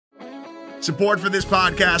Support for this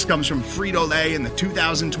podcast comes from Frito-Lay and the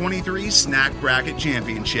 2023 Snack Bracket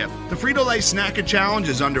Championship. The Frito-Lay Snack Challenge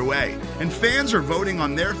is underway, and fans are voting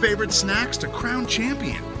on their favorite snacks to crown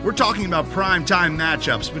champion. We're talking about prime-time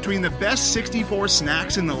matchups between the best 64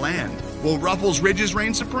 snacks in the land. Will Ruffles Ridges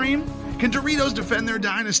reign supreme? Can Doritos defend their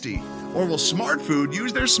dynasty? Or will Smart Food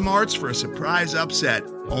use their smarts for a surprise upset?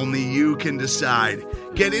 Only you can decide.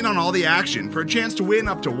 Get in on all the action for a chance to win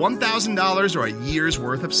up to $1,000 or a year's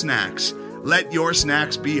worth of snacks. Let your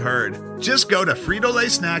snacks be heard. Just go to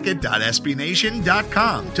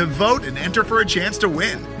fritolaysnacket.sbnation.com to vote and enter for a chance to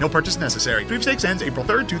win. No purchase necessary. Sweepstakes ends April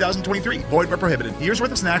 3rd, 2023. Void where prohibited. Year's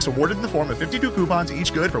worth of snacks awarded in the form of 52 coupons,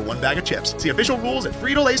 each good for one bag of chips. See official rules at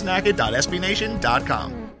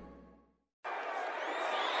fritolaysnacket.sbnation.com.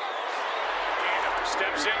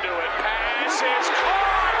 Steps into it. Pass is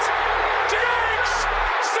caught. Diggs!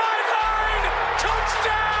 Sideline!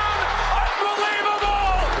 Touchdown!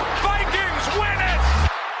 Unbelievable! Vikings win it!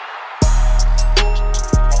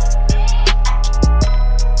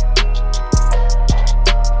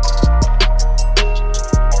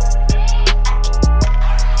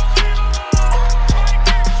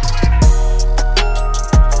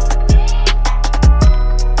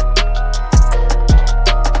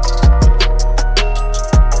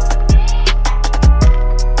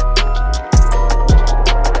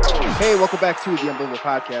 Hey, welcome back to the Unbelievable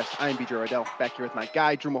Podcast. I'm BJ Riddell, back here with my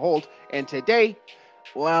guy, Drew Mahold. And today,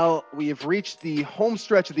 well, we have reached the home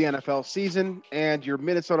stretch of the NFL season, and your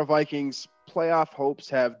Minnesota Vikings playoff hopes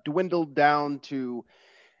have dwindled down to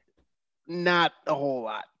not a whole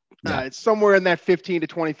lot. Yeah. It's somewhere in that 15 to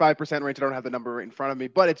 25% range. I don't have the number right in front of me,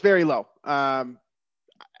 but it's very low.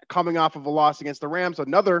 Coming off of a loss against the Rams,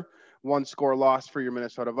 another one-score loss for your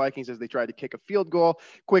Minnesota Vikings as they tried to kick a field goal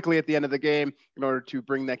quickly at the end of the game in order to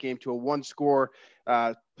bring that game to a one-score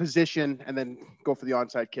position and then go for the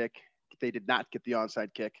onside kick. They did not get the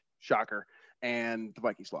onside kick. Shocker. And the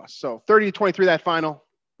Vikings lost. So 30-23 that final.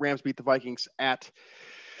 Rams beat the Vikings at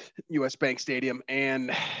US Bank Stadium. And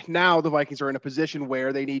now the Vikings are in a position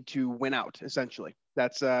where they need to win out, essentially.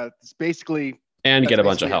 That's basically... And get a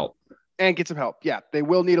bunch of help. And get some help. Yeah, they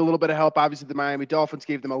will need a little bit of help. Obviously, the Miami Dolphins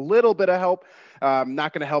gave them a little bit of help.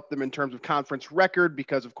 Not going to help them in terms of conference record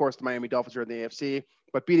because, of course, the Miami Dolphins are in the AFC.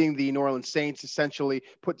 But beating the New Orleans Saints essentially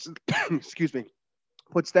puts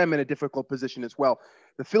them in a difficult position as well.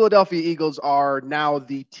 The Philadelphia Eagles are now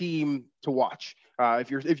the team to watch.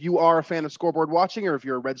 If you are a fan of scoreboard watching or if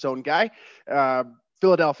you're a red zone guy,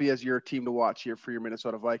 Philadelphia is your team to watch here for your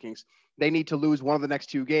Minnesota Vikings. They need to lose one of the next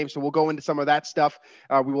two games, so we'll go into some of that stuff.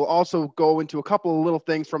 We will also go into a couple of little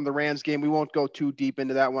things from the Rams game. We won't go too deep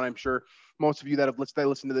into that one. I'm sure most of you that have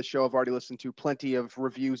listened to the show have already listened to plenty of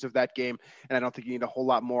reviews of that game, and I don't think you need a whole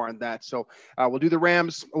lot more on that. So we'll do the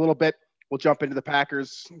Rams a little bit. We'll jump into the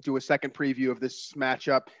Packers, do a second preview of this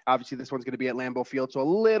matchup. Obviously, this one's going to be at Lambeau Field, so a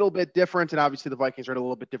little bit different. And obviously, the Vikings are in a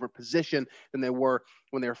little bit different position than they were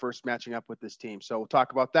when they were first matching up with this team. So we'll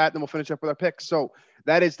talk about that, then we'll finish up with our picks. So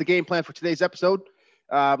that is the game plan for today's episode.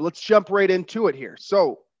 Let's jump right into it here.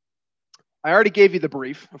 So I already gave you the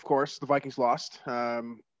brief, of course. The Vikings lost.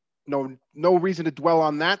 No reason to dwell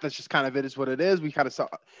on that. That's just kind of it is what it is. We kind of saw,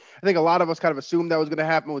 I think a lot of us kind of assumed that was going to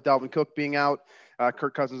happen with Dalvin Cook being out.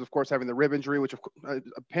 Kirk Cousins, of course, having the rib injury, which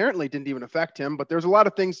apparently didn't even affect him. But there's a lot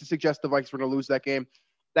of things to suggest the Vikings were going to lose that game.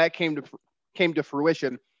 That came to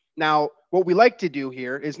fruition. Now, what we like to do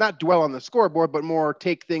here is not dwell on the scoreboard, but more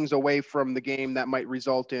take things away from the game that might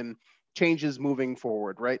result in changes moving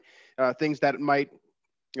forward, right? Things that might,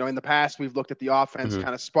 in the past, we've looked at the offense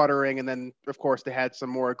kind of sputtering. And then, of course, they had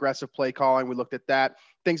some more aggressive play calling. We looked at that,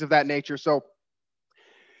 things of that nature. So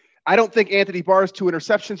I don't think Anthony Barr's 2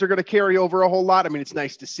 interceptions are going to carry over a whole lot. I mean, it's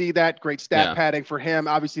nice to see that. Great stat padding for him.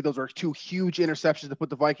 Obviously, those are 2 huge interceptions to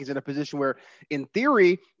put the Vikings in a position where, in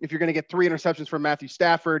theory, if you're going to get 3 interceptions from Matthew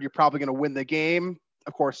Stafford, you're probably going to win the game.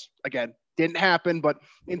 Of course, again, didn't happen, but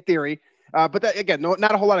in theory. But that, again,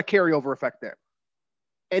 not a whole lot of carryover effect there.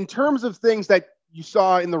 In terms of things that you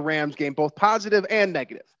saw in the Rams game, both positive and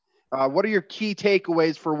negative, what are your key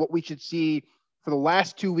takeaways for what we should see for the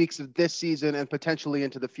last 2 weeks of this season and potentially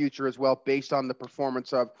into the future as well, based on the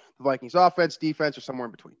performance of the Vikings offense, defense, or somewhere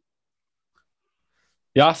in between?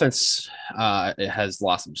 The offense it has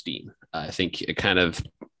lost some steam. I think it kind of,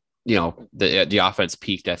 the offense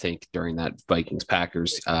peaked, I think, during that Vikings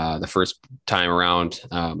Packers. The first time around,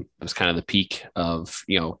 it was kind of the peak of,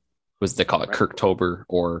 was they call it Kirktober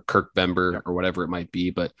or Kirkvember or whatever it might be.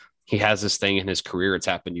 But he has this thing in his career. It's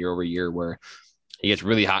happened year over year where he gets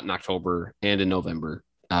really hot in October and in November.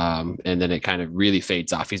 And then it kind of really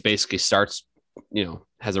fades off. He's basically starts,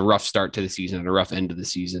 has a rough start to the season and a rough end of the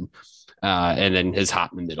season. and then his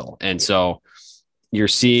hot in the middle. And so you're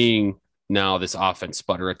seeing now this offense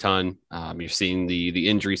sputter a ton. You're seeing the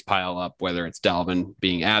injuries pile up, whether it's Dalvin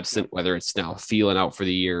being absent, whether it's now Thielen out for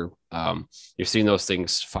the year. You're seeing those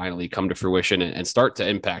things finally come to fruition and start to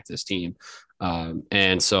impact this team.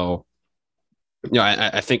 And so,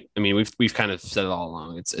 I think, we've kind of said it all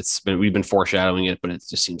along. We've been foreshadowing it, but it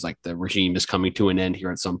just seems like the regime is coming to an end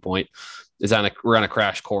here at some point. We're on a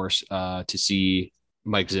crash course to see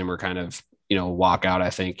Mike Zimmer kind of, walk out. I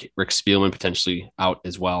think Rick Spielman potentially out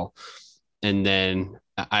as well. And then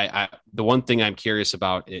the one thing I'm curious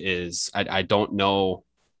about is I don't know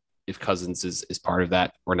if Cousins is part of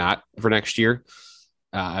that or not for next year.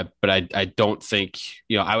 But I don't think,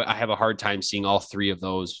 I have a hard time seeing all three of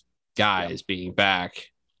those guys being back,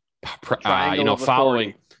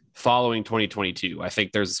 following 2022. I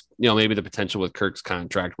think there's, maybe the potential with Kirk's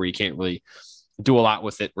contract where you can't really do a lot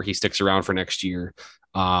with it, where he sticks around for next year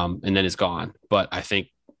and then is gone. But I think,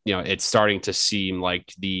 it's starting to seem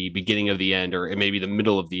like the beginning of the end, or maybe the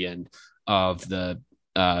middle of the end of the,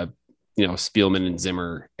 Spielman and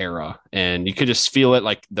Zimmer era. And you could just feel it,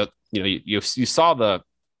 like you saw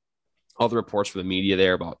all the reports from the media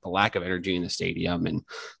there about the lack of energy in the stadium and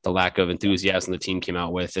the lack of enthusiasm the team came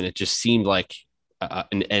out with. And it just seemed like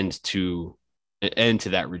an end to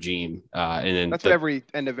that regime. And then that's what every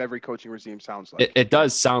end of every coaching regime sounds like. It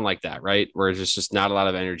does sound like that, right? Where there's just not a lot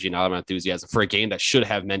of energy, not a lot of enthusiasm for a game that should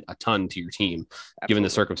have meant a ton to your team, given the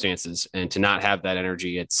circumstances. And to not have that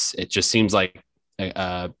energy, it just seems like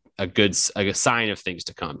a good sign of things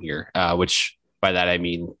to come here, which by that I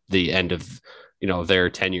mean the end of their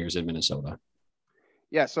tenures in Minnesota.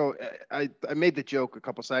 Yeah, so I made the joke a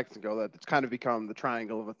couple seconds ago that it's kind of become the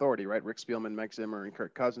triangle of authority, right? Rick Spielman, Mike Zimmer, and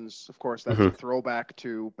Kirk Cousins. Of course, that's a throwback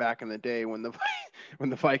to back in the day when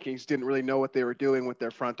the Vikings didn't really know what they were doing with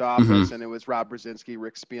their front office, and it was Rob Brzezinski,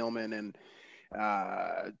 Rick Spielman, and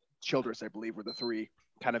Childress, I believe, were the three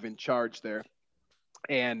kind of in charge there.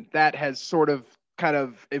 And that has sort of kind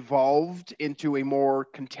of evolved into a more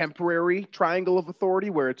contemporary triangle of authority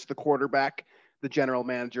where it's the quarterback, the general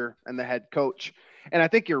manager, and the head coach. And I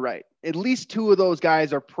think you're right. At least two of those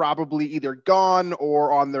guys are probably either gone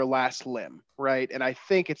or on their last limb, right? And I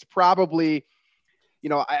think it's probably,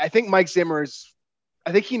 I think Mike Zimmer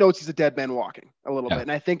I think he knows he's a dead man walking a little bit.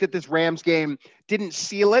 And I think that this Rams game didn't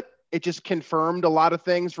seal it. It just confirmed a lot of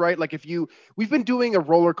things, right? Like we've been doing a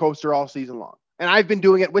roller coaster all season long, and I've been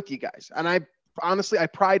doing it with you guys. And I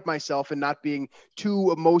pride myself in not being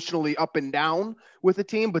too emotionally up and down with the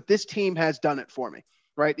team, but this team has done it for me.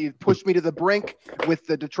 Right. You pushed me to the brink with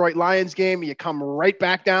the Detroit Lions game. You come right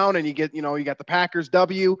back down and you get, you got the Packers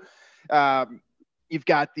W. You've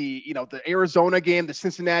got the Arizona game, the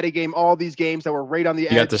Cincinnati game, all these games that were right on the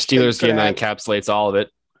edge. You got the Steelers game that encapsulates all of it.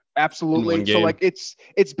 Absolutely. So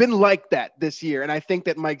it's been like that this year. And I think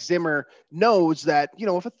that Mike Zimmer knows that,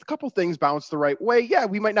 if a couple things bounce the right way,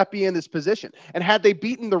 we might not be in this position. And had they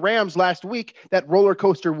beaten the Rams last week, that roller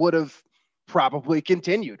coaster would have probably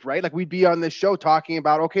continued, right? Like we'd be on this show talking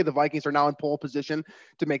about, okay, the Vikings are now in pole position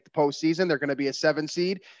to make the postseason. They're going to be a 7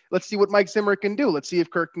 seed. Let's see what Mike Zimmer can do. Let's see if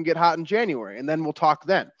Kirk can get hot in January, and then we'll talk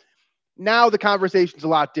then. Now the conversation's a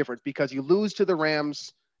lot different because you lose to the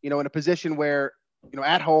Rams, in a position where,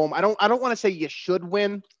 at home, I don't want to say you should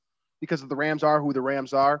win because the Rams are who the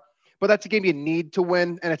Rams are, but that's a game you need to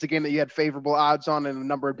win. And it's a game that you had favorable odds on in a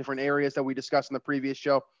number of different areas that we discussed in the previous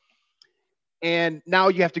show. And now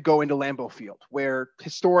you have to go into Lambeau Field, where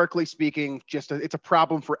historically speaking, it's a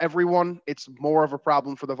problem for everyone. It's more of a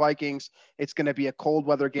problem for the Vikings. It's going to be a cold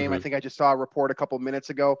weather game. I think I just saw a report a couple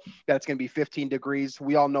minutes ago that it's going to be 15 degrees.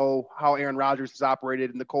 We all know how Aaron Rodgers has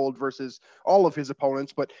operated in the cold versus all of his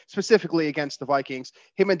opponents, but specifically against the Vikings.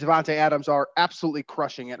 Him and Devontae Adams are absolutely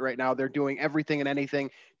crushing it right now. They're doing everything and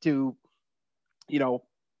anything to,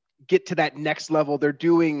 get to that next level. They're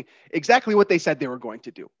doing exactly what they said they were going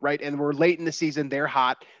to do, right? And we're late in the season. They're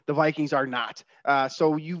hot. The Vikings are not.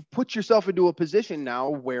 So you've put yourself into a position now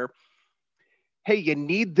where, hey, you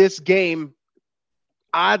need this game,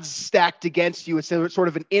 odds stacked against you. It's sort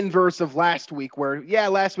of an inverse of last week where,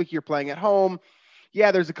 last week you're playing at home.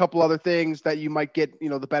 There's a couple other things that you might get,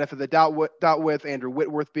 the benefit of the doubt with, Andrew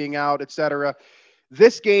Whitworth being out, et cetera.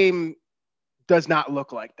 This game does not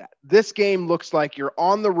look like that. This game looks like you're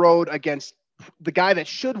on the road against the guy that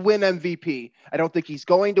should win MVP. I don't think he's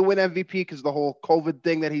going to win MVP because the whole COVID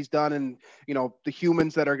thing that he's done, and the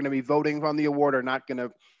humans that are going to be voting on the award are not going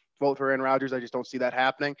to vote for Aaron Rodgers. I just don't see that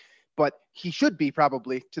happening. But he should be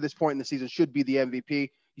probably, to this point in the season, should be the MVP.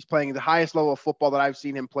 He's playing the highest level of football that I've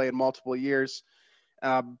seen him play in multiple years.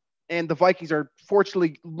 And the Vikings are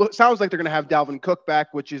fortunately sounds like they're going to have Dalvin Cook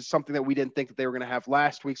back, which is something that we didn't think that they were going to have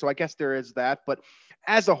last week. So I guess there is that. But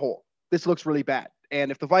as a whole, this looks really bad. And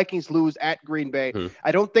if the Vikings lose at Green Bay,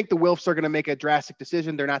 I don't think the Wilfs are going to make a drastic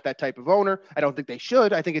decision. They're not that type of owner. I don't think they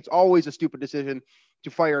should. I think it's always a stupid decision to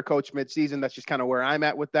fire a coach midseason. That's just kind of where I'm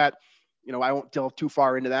at with that. I won't delve too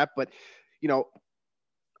far into that, but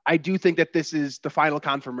I do think that this is the final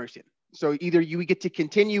confirmation. So either you get to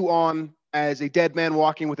continue on as a dead man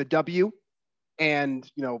walking with a W and,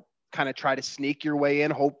 kind of try to sneak your way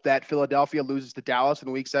in, hope that Philadelphia loses to Dallas in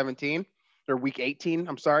week 17 or week 18.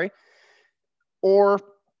 I'm sorry. Or,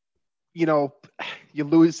 you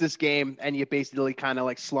lose this game and you basically kind of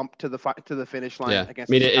like slump to the finish line against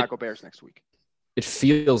the Chicago Bears next week. It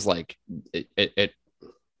feels like it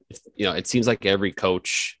seems like every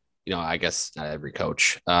coach, I guess not every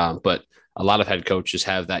coach, but a lot of head coaches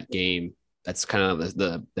have that game. That's kind of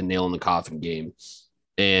the nail in the coffin game.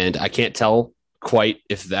 And I can't tell quite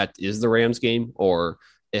if that is the Rams game or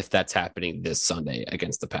if that's happening this Sunday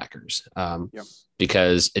against the Packers.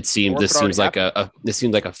 Because this seems like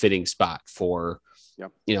a fitting spot for,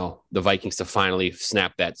 the Vikings to finally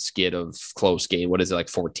snap that skid of close game. What is it, like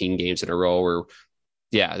 14 games in a row or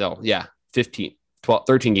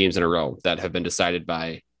 13 games in a row that have been decided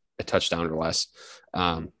by a touchdown or less.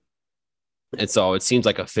 And so it seems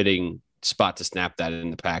like a fitting spot to snap that,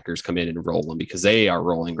 and the Packers come in and roll them because they are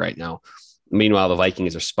rolling right now. Meanwhile, the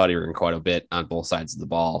Vikings are sputtering quite a bit on both sides of the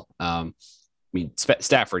ball.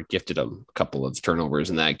 Stafford gifted him a couple of turnovers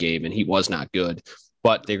in that game, and he was not good,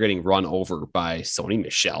 but they're getting run over by Sony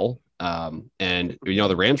Michel. And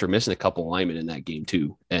the Rams were missing a couple of linemen in that game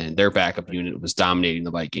too, and their backup unit was dominating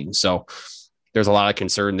the Vikings. So there's a lot of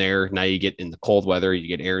concern there. Now you get in the cold weather, you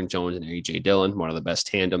get Aaron Jones and AJ Dillon, one of the best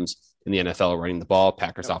tandems in the NFL running the ball.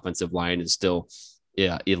 Packers offensive line is still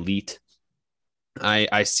elite.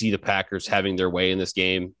 I see the Packers having their way in this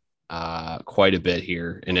game quite a bit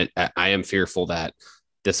here. And I am fearful that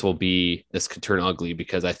this could turn ugly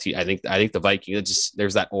because I think the Vikings,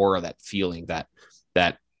 there's that aura, that feeling, that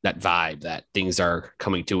vibe that things are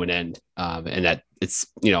coming to an end. And that it's,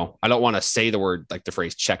 I don't want to say the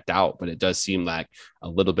phrase checked out, but it does seem like a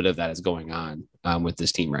little bit of that is going on with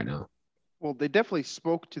this team right now. Well, they definitely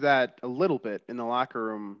spoke to that a little bit in the locker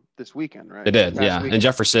room this weekend, right? They did, yeah. Weekend. And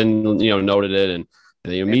Jefferson, noted it, and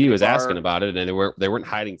the media was asking about it, and they weren't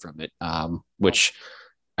hiding from it, which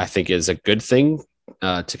I think is a good thing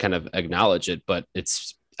to kind of acknowledge it. But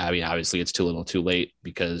obviously it's too little, too late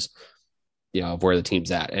because of where the team's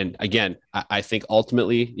at. And again, I think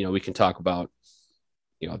ultimately, we can talk about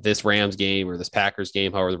this Rams game or this Packers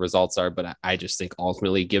game, however the results are. But I just think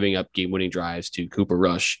ultimately giving up game-winning drives to Cooper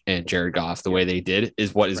Rush and Jared Goff the way they did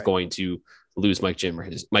is what is going to lose Mike Zimmer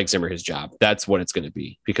his job. That's what it's going to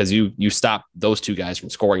be, because you stop those two guys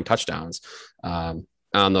from scoring touchdowns on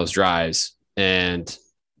those drives, and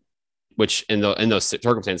which in those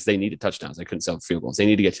circumstances they needed touchdowns. They couldn't sell field goals. They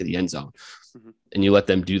need to get to the end zone, and you let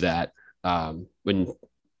them do that when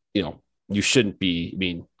you shouldn't be. I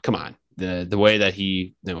mean, come on. The way that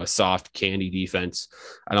he, a soft candy defense,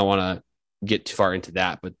 I don't want to get too far into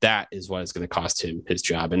that, but that is what is going to cost him his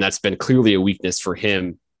job. And that's been clearly a weakness for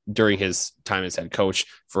him during his time as head coach,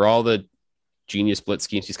 for all the genius blitz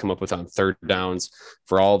schemes he's come up with on third downs,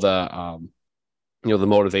 for all the, the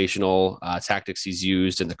motivational tactics he's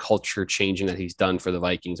used and the culture changing that he's done for the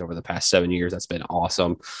Vikings over the past 7 years. That's been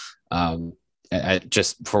awesome.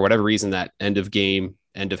 Just for whatever reason, that end of game,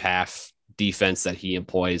 end of half defense that he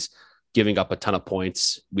employs, giving up a ton of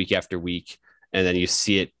points week after week. And then you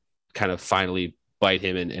see it kind of finally bite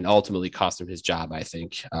him and ultimately cost him his job. I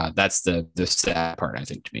think that's the sad part, I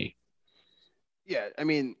think, to me. Yeah. I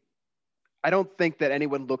mean, I don't think that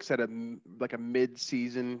anyone looks at a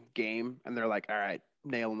mid-season game and they're like, all right,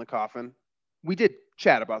 nail in the coffin. We did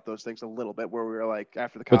chat about those things a little bit where we were like,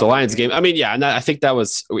 after the Lions game. I mean, yeah. And I think that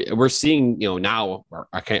was, we're seeing, now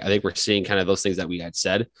I think we're seeing kind of those things that we had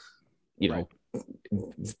said,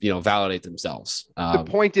 validate themselves. The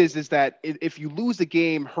point is that if you lose a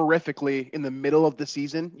game horrifically in the middle of the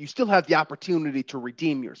season, you still have the opportunity to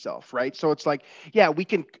redeem yourself, right? So it's like, yeah, we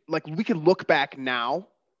can look back now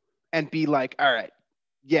and be like, all right,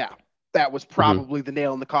 yeah, that was probably the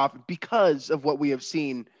nail in the coffin because of what we have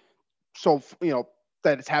seen. So,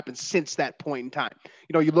 that has happened since that point in time.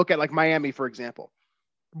 You look at like Miami, for example,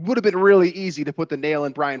 would have been really easy to put the nail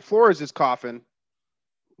in Brian Flores' coffin.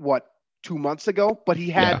 2 months ago, but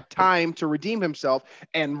he had time to redeem himself,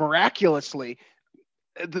 and miraculously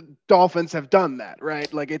the Dolphins have done that,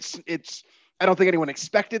 right? Like it's I don't think anyone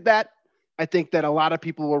expected that. I think that a lot of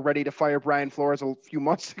people were ready to fire Brian Flores a few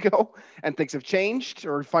months ago, and things have changed,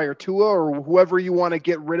 or fire Tua or whoever you want to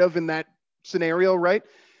get rid of in that scenario, right?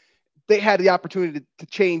 They had the opportunity to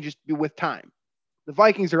change with time. The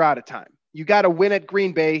Vikings are out of time. You got to win at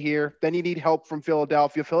Green Bay here. Then you need help from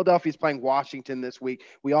Philadelphia. Philadelphia's playing Washington this week.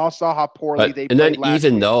 We all saw how poorly they played last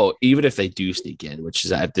week. Even if they do sneak in, which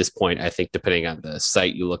is at this point, I think depending on the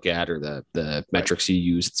site you look at or the metrics you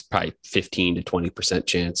use, it's probably 15 to 20%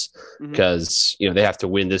 chance because, they have to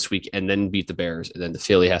win this week and then beat the Bears. And then the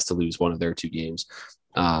Philly has to lose one of their 2 games.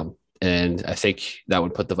 And I think that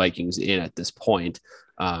would put the Vikings in at this point.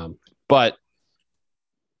 But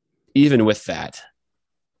even with that,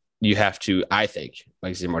 you have to, I think,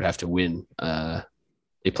 Mike Zimmer would have to win a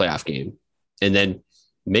playoff game. And then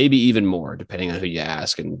maybe even more, depending on who you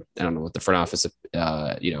ask. And I don't know what the front office,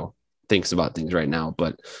 thinks about things right now.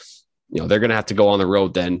 But, they're going to have to go on the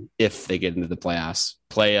road then if they get into the playoffs,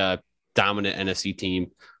 play a dominant NFC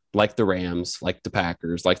team like the Rams, like the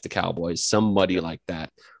Packers, like the Cowboys, somebody like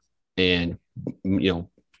that. And,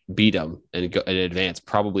 beat them and go and advance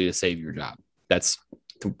probably to save your job. That's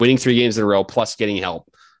winning 3 games in a row plus getting help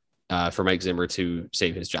for Mike Zimmer to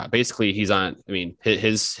save his job. Basically, he's on,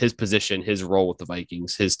 his position, his role with the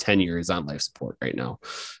Vikings, his tenure is on life support right now.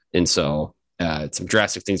 And so some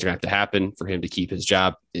drastic things are going to have to happen for him to keep his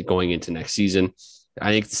job going into next season.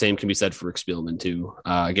 I think the same can be said for Rick Spielman too.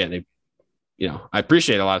 Again, I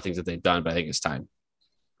appreciate a lot of things that they've done, but I think it's time.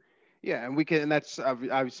 Yeah, and that's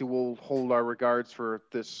obviously we'll hold our regards for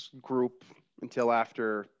this group until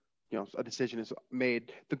after, a decision is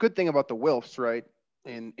made. The good thing about the Wilfs, right,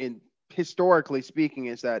 and historically speaking,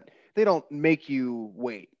 is that they don't make you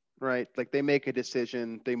wait, right? Like they make a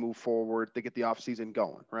decision, they move forward, they get the offseason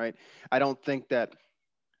going, right? I don't think that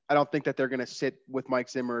they're going to sit with Mike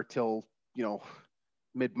Zimmer till,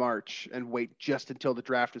 mid-March and wait just until the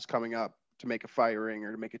draft is coming up to make a firing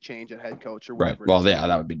or to make a change at head coach or whatever. Right. Well, yeah,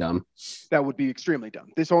 that would be dumb. That would be extremely dumb.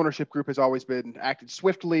 This ownership group has always been acted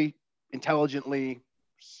swiftly, intelligently.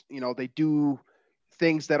 They do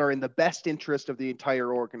things that are in the best interest of the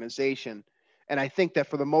entire organization. And I think that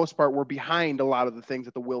for the most part, we're behind a lot of the things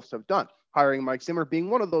that the Wilfs have done. Hiring Mike Zimmer being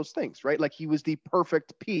one of those things, right? Like he was the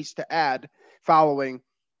perfect piece to add following,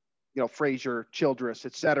 Frazier, Childress,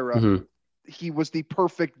 et cetera. Mm-hmm. He was the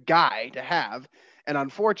perfect guy to have. And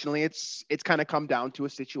unfortunately, it's kind of come down to a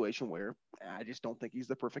situation where I just don't think he's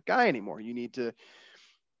the perfect guy anymore. The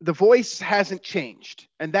voice hasn't changed,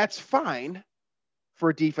 and that's fine for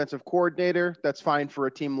a defensive coordinator. That's fine for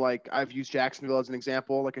a team like I've used Jacksonville as an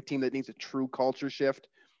example, like a team that needs a true culture shift,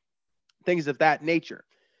 things of that nature.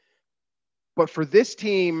 But for this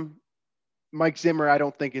team, Mike Zimmer, I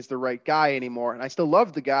don't think is the right guy anymore. And I still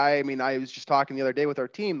love the guy. I was just talking the other day with our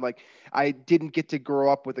team. Like I didn't get to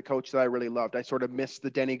grow up with a coach that I really loved. I sort of missed the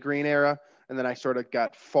Denny Green era. And then I sort of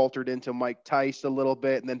got faltered into Mike Tice a little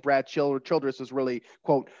bit. And then Brad Childress was really,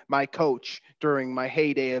 quote, my coach during my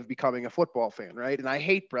heyday of becoming a football fan, right? And I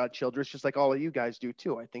hate Brad Childress just like all of you guys do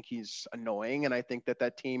too. I think he's annoying. And I think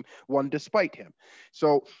that team won despite him.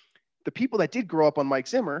 So the people that did grow up on Mike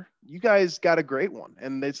Zimmer, you guys got a great one.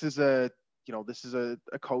 And this is a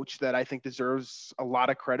coach that I think deserves a lot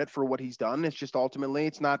of credit for what he's done. It's just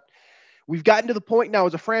ultimately we've gotten to the point now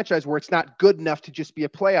as a franchise where it's not good enough to just be a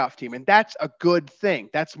playoff team. And that's a good thing.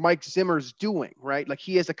 That's Mike Zimmer's doing, right? Like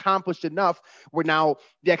he has accomplished enough where now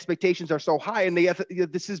the expectations are so high, and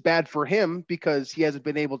this is bad for him because he hasn't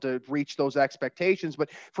been able to reach those expectations.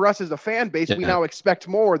 But for us as a fan base, we now expect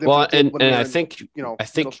more than we did when we were in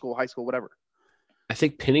middle school, high school, whatever. I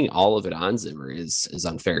think pinning all of it on Zimmer is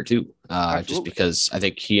unfair too, just because I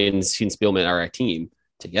think he and Spielman are a team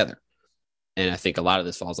together. And I think a lot of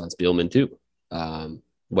this falls on Spielman too,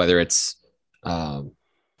 whether it's,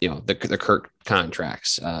 the Kirk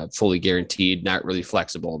contracts, fully guaranteed, not really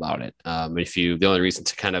flexible about it. The only reason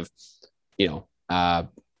to kind of,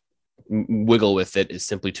 wiggle with it is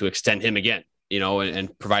simply to extend him again,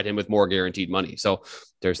 and provide him with more guaranteed money. So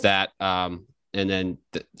there's that. And then,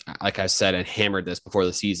 like I said, and hammered this before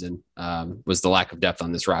the season, was the lack of depth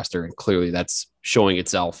on this roster. And clearly that's showing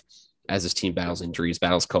itself as this team battles injuries,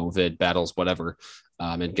 battles COVID, battles whatever.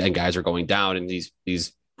 And guys are going down, and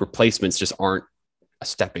these replacements just aren't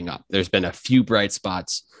stepping up. There's been a few bright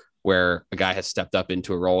spots where a guy has stepped up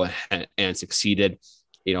into a role and succeeded,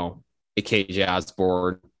 KJ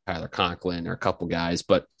Osborne, Tyler Conklin, or a couple guys,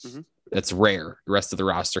 but that's rare. The rest of the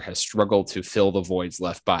roster has struggled to fill the voids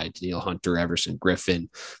left by Danielle Hunter, Everson Griffin,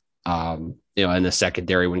 in the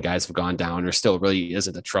secondary when guys have gone down. There still really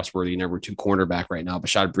isn't a trustworthy number 2 cornerback right now.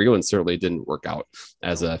 Bashad Breeland certainly didn't work out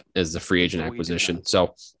as a free agent acquisition.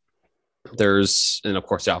 So and of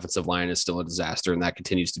course the offensive line is still a disaster, and that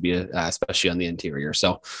continues to be especially on the interior.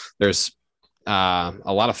 So there's a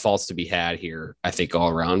lot of faults to be had here, I think, all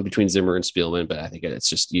around between Zimmer and Spielman, but I think it's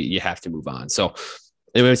just, you have to move on. So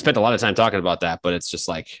we spent a lot of time talking about that, but it's just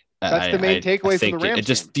like, that's the main takeaway from the Rams. It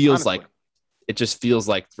just feels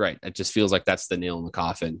like, right. It just feels like that's the nail in the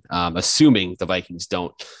coffin. Assuming the Vikings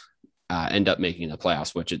don't end up making the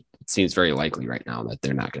playoffs, which it seems very likely right now that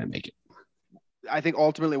they're not going to make it. I think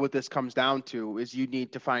ultimately what this comes down to is you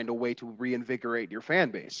need to find a way to reinvigorate your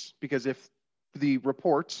fan base, because if the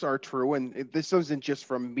reports are true, and this isn't just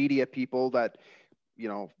from media people that,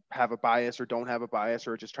 have a bias or don't have a bias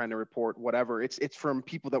or just trying to report whatever, it's from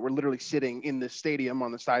people that were literally sitting in the stadium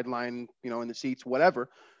on the sideline, in the seats, whatever.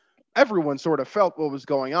 Everyone sort of felt what was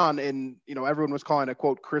going on, and everyone was calling it a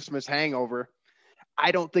quote Christmas hangover.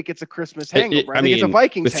 I don't think it's a Christmas hangover. I think it's a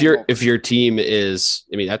Vikings hangover. If your team is,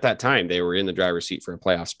 at that time they were in the driver's seat for a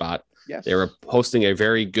playoff spot. Yes. They were hosting a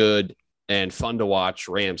very good and fun to watch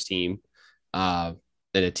Rams team, and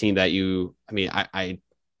a team that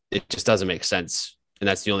it just doesn't make sense. And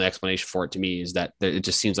that's the only explanation for it to me, is that it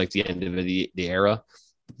just seems like the end of the era.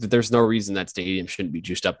 There's no reason that stadium shouldn't be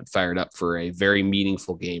juiced up and fired up for a very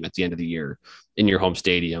meaningful game at the end of the year in your home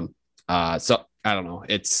stadium. So I don't know.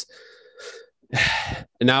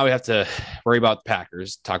 And now we have to worry about the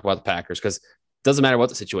Packers, talk about the Packers, because it doesn't matter what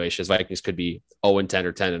the situation is. Vikings could be 0-10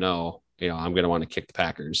 or 10-0. I'm going to want to kick the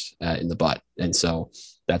Packers in the butt. And so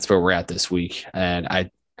that's where we're at this week. And I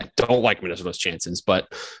don't like Minnesota's chances, but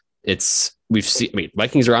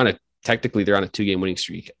Vikings are technically they're on a 2-game winning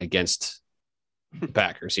streak against the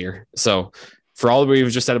Packers here. So for all that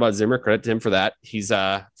we've just said about Zimmer, credit to him for that. He's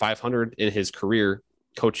 500 in his career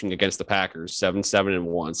coaching against the Packers,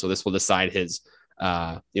 7-1. So this will decide his,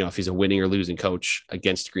 if he's a winning or losing coach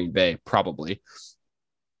against Green Bay, probably.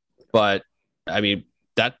 But I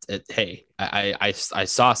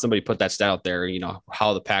saw somebody put that stat out there,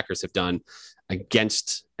 how the Packers have done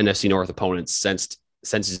against NFC North opponents since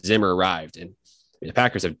Zimmer arrived. And the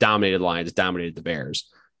Packers have dominated Lions, dominated the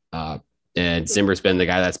Bears. And Zimmer's been the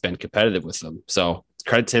guy that's been competitive with them. So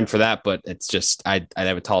credit to him for that, but it's just, I'd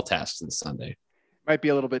have a tall task this Sunday. Might be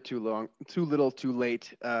a little bit too long, too little, too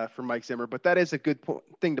late for Mike Zimmer, but that is a good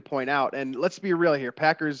thing to point out. And let's be real here.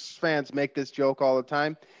 Packers fans make this joke all the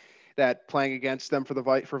time that playing against them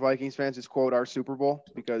for Vikings fans is, quote, our Super Bowl,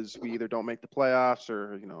 because we either don't make the playoffs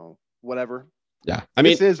or, whatever. Yeah.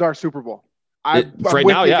 This is our Super Bowl.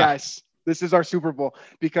 Guys. This is our Super Bowl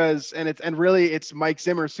and really it's Mike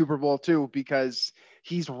Zimmer's Super Bowl too, because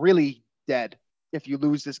he's really dead if you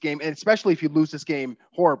lose this game, and especially if you lose this game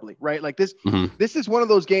horribly, right? Like this, This is one of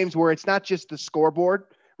those games where it's not just the scoreboard,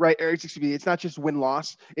 right? Or it's not just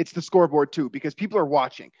win-loss, it's the scoreboard too, because people are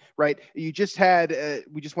watching, right? You just had,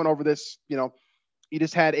 we just went over this, you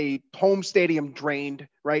just had a home stadium drained,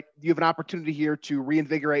 right? You have an opportunity here to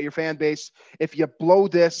reinvigorate your fan base. If you blow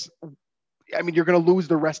this, you're going to lose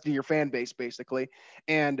the rest of your fan base, basically.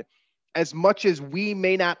 And as much as we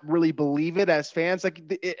may not really believe it as fans,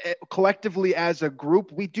 collectively as a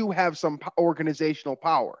group, we do have some organizational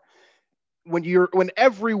power. When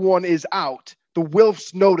everyone is out, the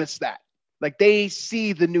Wilfs notice that. Like, they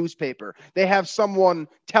see the newspaper. They have someone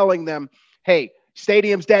telling them, hey,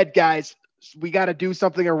 stadium's dead, guys. We got to do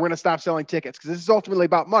something or we're going to stop selling tickets, because this is ultimately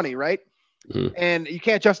about money, right? Mm-hmm. And you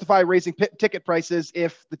can't justify raising ticket prices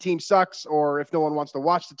if the team sucks or if no one wants to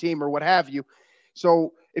watch the team or what have you.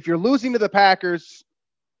 So if you're losing to the Packers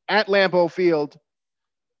at Lambeau Field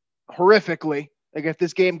horrifically, like if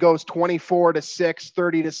this game goes 24-6,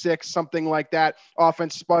 30-6, something like that,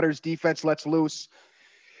 offense sputters, defense lets loose,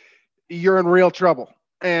 you're in real trouble.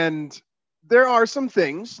 And there are some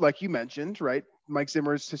things, like you mentioned, right? Mike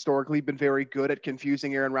Zimmer's historically been very good at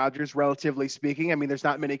confusing Aaron Rodgers, relatively speaking. There's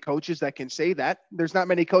not many coaches that can say that. There's not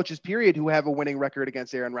many coaches, period, who have a winning record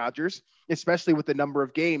against Aaron Rodgers, especially with the number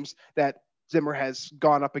of games that Zimmer has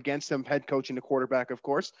gone up against him, head coaching the quarterback, of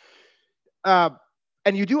course.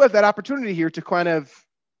 And you do have that opportunity here to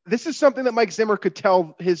this is something that Mike Zimmer could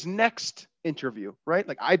tell his next interview, right?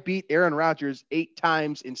 Like, I beat Aaron Rodgers 8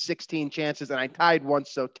 times in 16 chances and I tied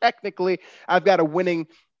once. So technically I've got a winning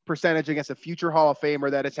percentage against a future Hall of Famer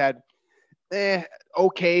that has had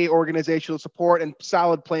okay organizational support and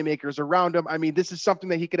solid playmakers around him. This is something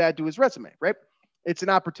that he could add to his resume, right? It's an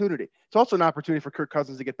opportunity. It's also an opportunity for Kirk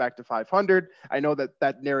Cousins to get back to 500. I know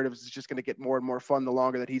that narrative is just going to get more and more fun the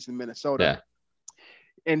longer that he's in Minnesota. Yeah.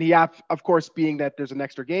 And he, of course, being that there's an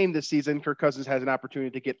extra game this season, Kirk Cousins has an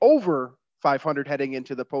opportunity to get over 500 heading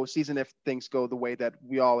into the postseason if things go the way that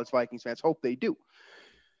we all as Vikings fans hope they do.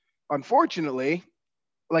 Unfortunately,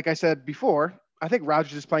 like I said before, I think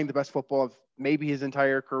Rodgers is playing the best football of maybe his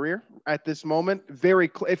entire career at this moment.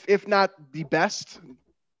 If not the best,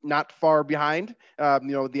 not far behind, the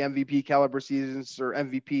MVP caliber seasons or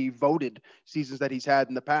MVP voted seasons that he's had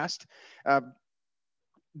in the past.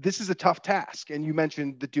 This is a tough task. And you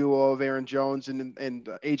mentioned the duo of Aaron Jones and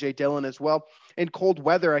AJ Dillon as well. In cold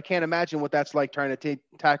weather, I can't imagine what that's like trying to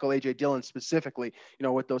tackle AJ Dillon specifically,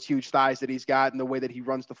 with those huge thighs that he's got and the way that he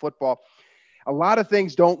runs the football. A lot of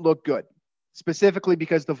things don't look good, specifically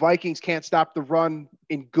because the Vikings can't stop the run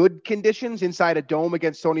in good conditions inside a dome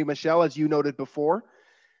against Sony Michel, as you noted before.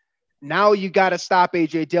 Now you got to stop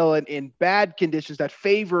AJ Dillon in bad conditions that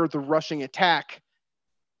favor the rushing attack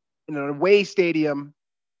in an away stadium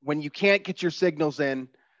when you can't get your signals in.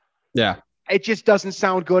 Yeah. It just doesn't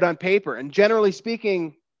sound good on paper. And generally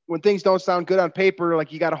speaking, when things don't sound good on paper,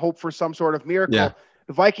 like you got to hope for some sort of miracle. Yeah.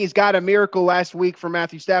 The Vikings got a miracle last week from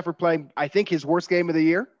Matthew Stafford playing, I think, his worst game of the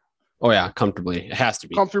year. Oh, yeah, comfortably. It has to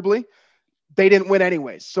be. Comfortably. They didn't win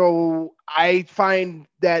anyways. So I find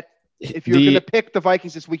that if you're going to pick the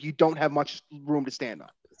Vikings this week, you don't have much room to stand on.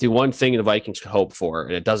 The one thing the Vikings could hope for,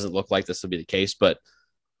 and it doesn't look like this will be the case, but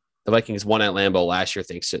the Vikings won at Lambeau last year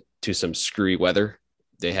thanks to some screwy weather.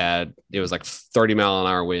 It was like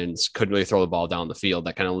 30-mile-an-hour winds, couldn't really throw the ball down the field.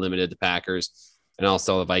 That kind of limited the Packers. And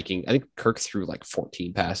also the Viking, I think Kirk threw like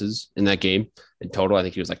 14 passes in that game in total. I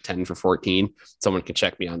think he was like 10 for 14. Someone can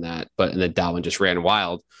check me on that. And then Dalvin just ran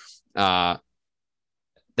wild. That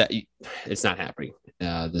it's not happening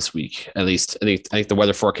this week. At least I think the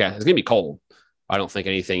weather forecast is going to be cold. I don't think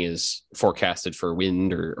anything is forecasted for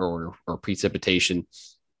wind or precipitation.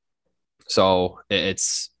 So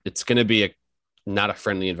it's going to be not a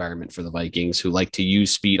friendly environment for the Vikings, who like to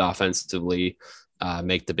use speed offensively,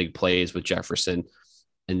 make the big plays with Jefferson.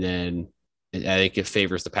 And then I think it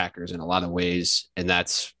favors the Packers in a lot of ways. And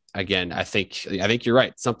that's, again, I think you're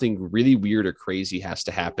right. Something really weird or crazy has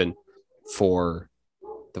to happen for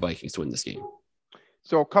the Vikings to win this game.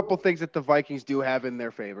 So a couple things that the Vikings do have in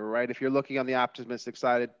their favor, right? If you're looking on the optimistic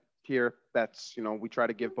side here, that's, we try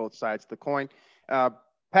to give both sides of the coin.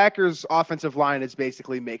 Packers offensive line is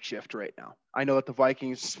basically makeshift right now. I know that the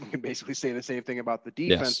Vikings can basically say the same thing about the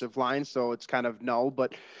defensive line, so it's kind of null,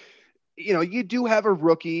 but you do have a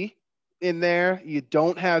rookie in there. You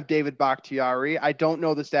don't have David Bakhtiari. I don't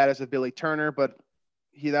know the status of Billy Turner, but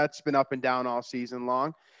that's been up and down all season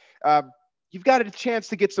long. You've got a chance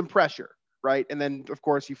to get some pressure, right? And then of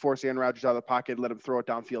course you force Aaron Rodgers out of the pocket and let him throw it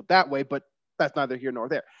downfield that way, but that's neither here nor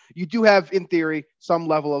there. You do have, in theory, some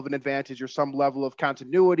level of an advantage or some level of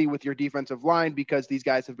continuity with your defensive line because these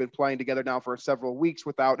guys have been playing together now for several weeks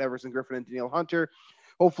without Everson Griffin and Danielle Hunter.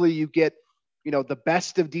 Hopefully you get, the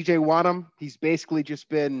best of DJ Wanham. He's basically just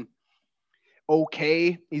been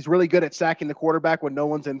okay. He's really good at sacking the quarterback when no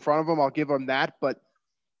one's in front of him. I'll give him that, but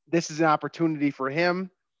this is an opportunity for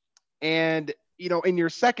him. And, in your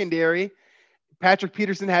secondary, Patrick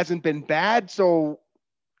Peterson hasn't been bad, so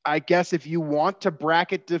I guess if you want to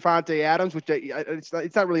bracket Davante Adams, which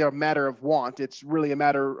it's not really a matter of want, it's really a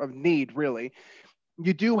matter of need, really.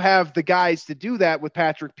 You do have the guys to do that with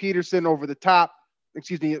Patrick Peterson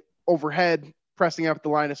overhead, pressing up the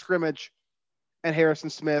line of scrimmage, and Harrison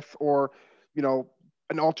Smith or,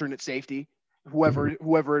 an alternate safety,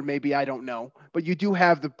 whoever it may be, I don't know. But you do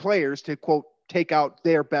have the players to, quote, take out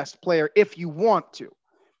their best player if you want to.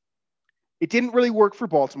 It didn't really work for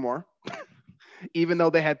Baltimore. Even though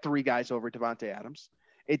they had 3 guys over Davante Adams.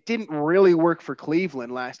 It didn't really work for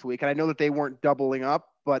Cleveland last week. And I know that they weren't doubling up,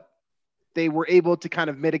 but they were able to kind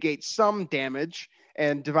of mitigate some damage.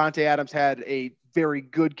 And Davante Adams had a very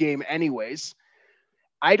good game anyways.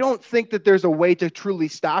 I don't think that there's a way to truly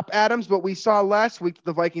stop Adams, but we saw last week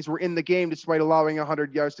the Vikings were in the game despite allowing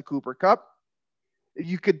 100 yards to Cooper Kupp.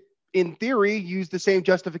 You could, in theory, use the same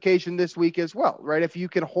justification this week as well, right? If you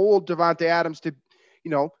can hold Davante Adams to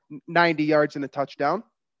 90 yards and a touchdown,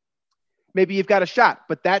 maybe you've got a shot,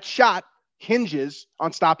 but that shot hinges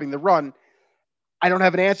on stopping the run. I don't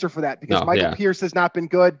have an answer for that because Michael Pierce has not been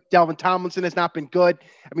good. Delvin Tomlinson has not been good.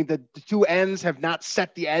 I mean, the 2 ends have not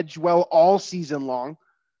set the edge well all season long.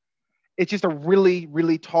 It's just a really,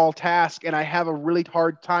 really tall task. And I have a really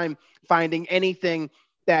hard time finding anything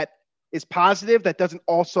that is positive that doesn't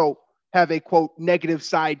also have a, quote, negative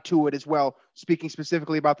side to it as well. Speaking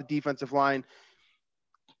specifically about the defensive line,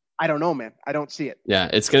 I don't know, man. I don't see it. Yeah,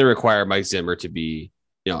 it's going to require Mike Zimmer to be,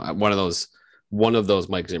 one of those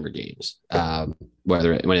Mike Zimmer games,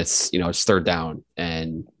 when it's, it's third down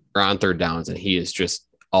or on third downs, and he is just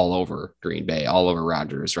all over Green Bay, all over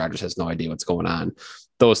Rodgers. Rodgers has no idea what's going on.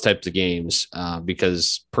 Those types of games,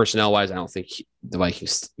 because personnel wise, I don't think the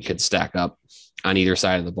Vikings could stack up on either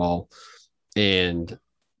side of the ball. And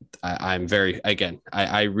I'm very, again,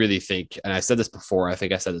 I really think, and I said this before, I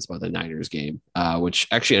think I said this about the Niners game, which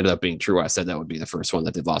actually ended up being true. I said that would be the first one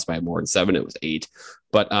that they've lost by more than 7. It was 8.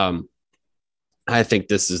 But I think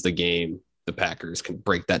this is the game the Packers can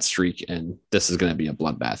break that streak, and this is going to be a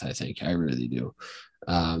bloodbath, I think. I really do.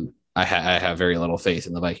 I have very little faith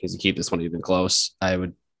in the Vikings to keep this one even close. I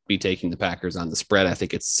would be taking the Packers on the spread. I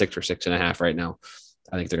think it's 6 or 6.5 right now.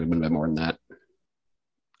 I think they're going to win by more than that.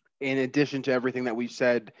 In addition to everything that we've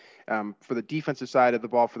said for the defensive side of the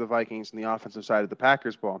ball for the Vikings and the offensive side of the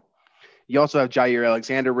Packers ball, you also have Jaire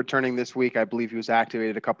Alexander returning this week. I believe he was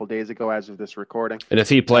activated a couple days ago as of this recording. And if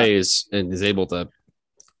he plays and is able to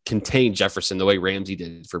contain Jefferson the way Ramsey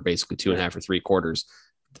did for basically 2.5 or 3 quarters,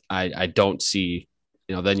 I don't see,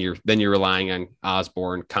 then you're relying on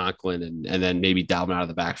Osborne, Conklin, and then maybe Dalvin out of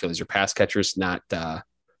the backfield as your pass catchers. Not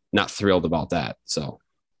thrilled about that. So,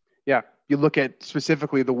 yeah. You look at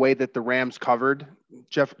specifically the way that the Rams covered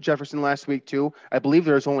Jefferson last week too. I believe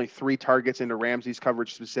there's only 3 targets into Ramsey's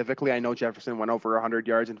coverage specifically. I know Jefferson went over 100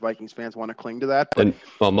 yards, and Vikings fans want to cling to that. But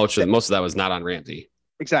most of that was not on Ramsey.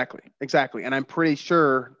 Exactly. And I'm pretty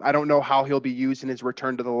sure, I don't know how he'll be used in his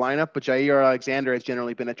return to the lineup, but Jaire Alexander has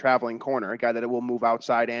generally been a traveling corner, a guy that will move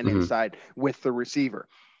outside and inside with the receiver.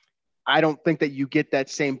 I don't think that you get that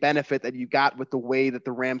same benefit that you got with the way that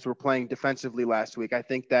the Rams were playing defensively last week. I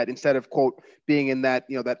think that instead of, quote, being in that,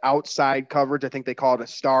 that outside coverage, I think they call it a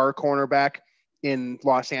star cornerback in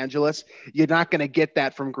Los Angeles. You're not going to get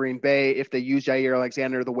that from Green Bay if they use Jaire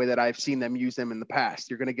Alexander the way that I've seen them use them in the past.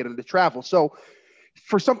 You're going to get him to travel. So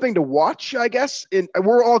for something to watch, I guess,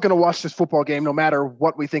 we're all going to watch this football game no matter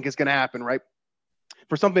what we think is going to happen, right?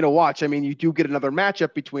 For something to watch, I mean, you do get another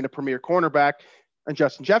matchup between a premier cornerback and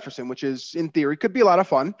Justin Jefferson, which is, in theory, could be a lot of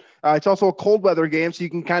fun. It's also a cold weather game, so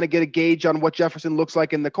you can kind of get a gauge on what Jefferson looks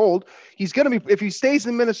like in the cold. He's going to be, if he stays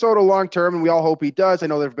in Minnesota long term, and we all hope he does. I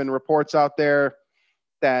know there have been reports out there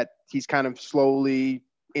that he's kind of slowly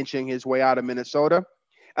inching his way out of Minnesota.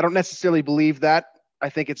 I don't necessarily believe that. I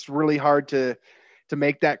think it's really hard to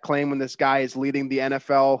make that claim when this guy is leading the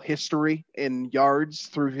NFL history in yards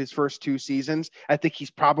through his first 2 seasons. I think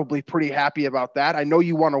he's probably pretty happy about that. I know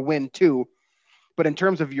you want to win too. But in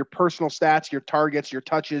terms of your personal stats, your targets, your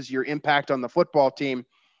touches, your impact on the football team,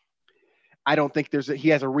 I don't think he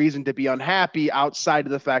has a reason to be unhappy outside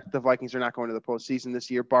of the fact that the Vikings are not going to the postseason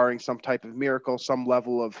this year, barring some type of miracle, some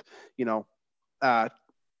level of, a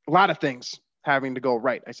lot of things having to go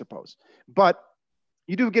right, I suppose. But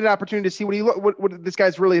you do get an opportunity to see what this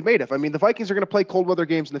guy's really made of. I mean, the Vikings are going to play cold weather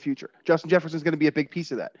games in the future. Justin Jefferson is going to be a big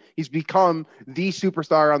piece of that. He's become the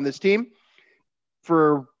superstar on this team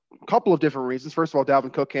for a couple of different reasons. First of all,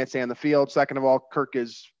 Dalvin Cook can't stay on the field. Second of all, Kirk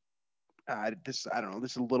is this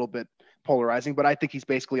is a little bit polarizing, but I think he's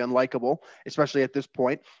basically unlikable, especially at this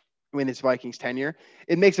point in his Vikings tenure.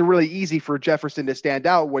 It makes it really easy for Jefferson to stand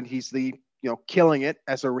out when he's killing it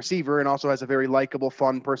as a receiver, and also has a very likable,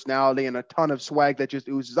 fun personality and a ton of swag that just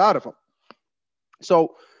oozes out of him.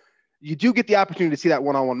 So you do get the opportunity to see that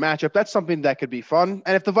one-on-one matchup. That's something that could be fun.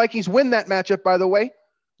 And if the Vikings win that matchup, by the way,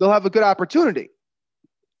 they'll have a good opportunity,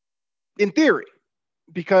 in theory,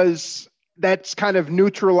 because that's kind of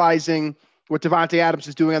neutralizing what Davante Adams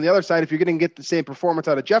is doing on the other side. If you're going to get the same performance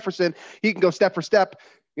out of Jefferson, he can go step for step.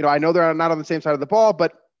 I know they're not on the same side of the ball,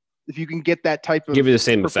 but if you can get that type of give you the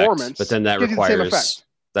same performance, effect, but then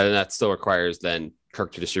that still requires then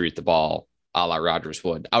Kirk to distribute the ball a la Rodgers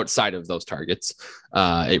would outside of those targets.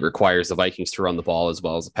 It requires the Vikings to run the ball as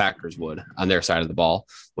well as the Packers would on their side of the ball,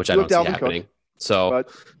 which I don't see happening.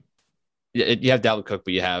 You have Dalvin Cook,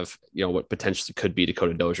 but you have, what potentially could be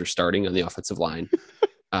Dakota Dozier starting on the offensive line.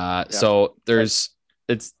 So there's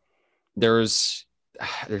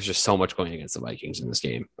just so much going against the Vikings in this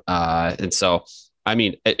game. And so, I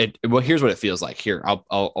mean, here's what it feels like here.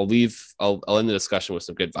 I'll end the discussion with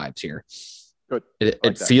some good vibes here. Good.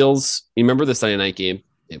 It feels, you remember the Sunday night game?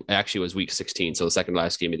 It actually was week 16. So the second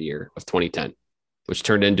last game of the year of 2010, which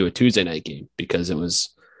turned into a Tuesday night game because it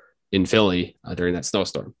was in Philly during that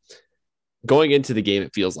snowstorm. Going into the game,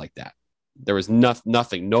 it feels like that. There was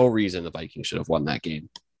nothing, no reason the Vikings should have won that game.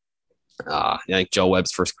 I think Joe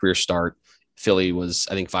Webb's first career start. Philly was,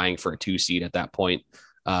 I think, vying for a 2 seed at that point.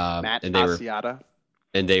 Matt and Asiata.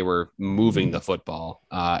 They were moving the football.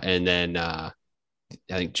 And then I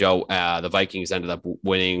think the Vikings ended up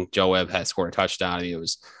winning. Joe Webb had scored a touchdown. I mean,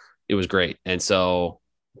 it was great. And so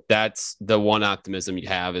that's the one optimism you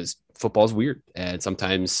have is football's weird. And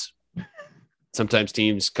sometimes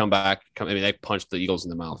teams come back. They punched the Eagles in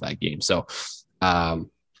the mouth that game. So I'll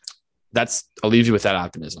leave you with that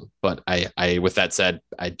optimism. But I with that said,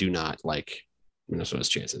 I do not like Minnesota's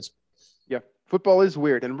chances. Yeah, Football is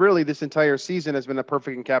weird, and really this entire season has been a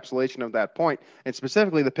perfect encapsulation of that point, and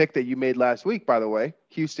specifically the pick that you made last week, by the way,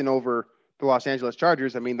 Houston over the Los Angeles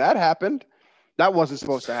Chargers. I mean, that happened. That wasn't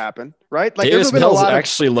supposed to happen, right? Like, Davis there's been a Mills lot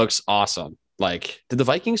actually looks awesome. Like, did the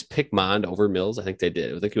Vikings pick Mond over Mills? I think they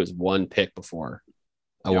did. I think it was one pick before.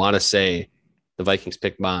 I want to say the Vikings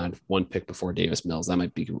picked Mond one pick before Davis Mills. That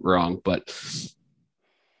might be wrong, but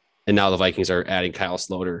and now the Vikings are adding Kyle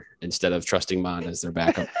Sloter instead of trusting Mond as their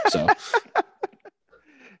backup. So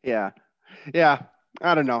yeah.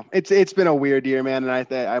 I don't know. It's been a weird year, man,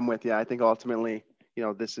 and I'm with you. I think ultimately,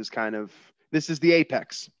 this is the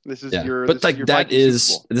apex. This is your. But this like is your that Vikings is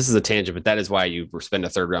Super Bowl. this is a tangent, but that is why you spend a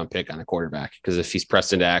 3rd round pick on a quarterback, because if he's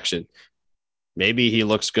pressed into action, maybe he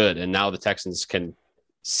looks good, and now the Texans can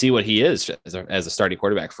see what he is as a starting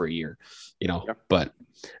quarterback for a year. But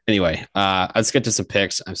anyway, let's get to some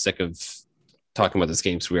picks. I'm sick of talking about this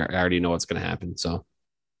game, so I already know what's going to happen. So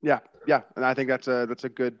yeah, and I think that's a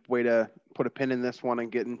good way to put a pin in this one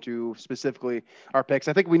and get into specifically our picks.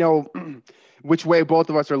 I think we know which way both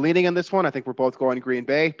of us are leaning on this one. I think we're both going Green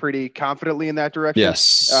Bay pretty confidently in that direction.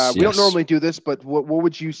 Yes. We don't normally do this, but what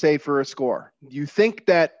would you say for a score? You think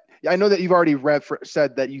that? I know that you've already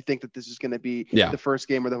said that you think that this is going to be the first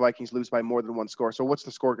game where the Vikings lose by more than one score. So what's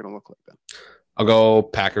the score going to look like then? I'll go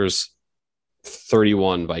Packers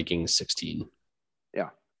 31, Vikings 16. Yeah,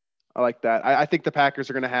 I like that. I think the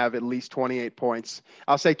Packers are going to have at least 28 points.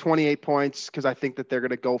 I'll say 28 points because I think that they're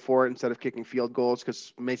going to go for it instead of kicking field goals,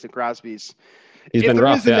 because Mason Crosby's been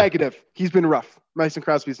rough. Negative. He's been rough. Mason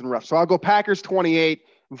Crosby's been rough. So I'll go Packers 28,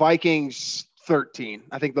 Vikings 13.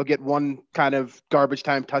 I think they'll get one kind of garbage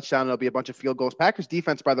time touchdown. There'll be a bunch of field goals. Packers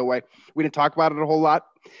defense, by the way, we didn't talk about it a whole lot.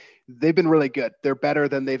 They've been really good. They're better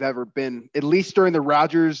than they've ever been, at least during the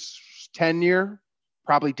Rodgers tenure,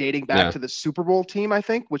 probably dating back to the Super Bowl team, I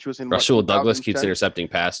think, which was in Rasul Douglas keeps intercepting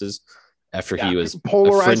passes after he was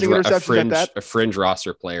polarizing a fringe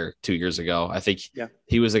roster player 2 years ago. I think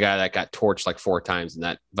he was the guy that got torched like 4 times in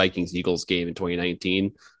that Vikings-Eagles game in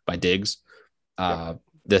 2019 by Diggs.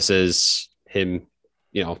 This is him,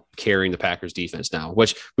 carrying the Packers defense now,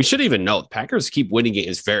 which we should even know. The Packers keep winning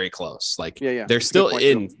games very close. Like they're still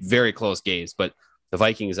in very close games, but the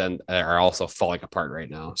Vikings are also falling apart right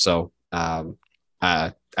now. So I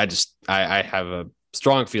have a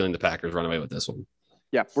strong feeling the Packers run away with this one.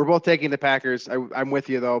 Yeah, we're both taking the Packers. I'm with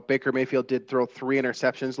you, though. Baker Mayfield did throw 3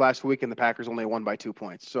 interceptions last week, and the Packers only won by 2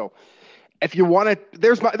 points. So if you want to,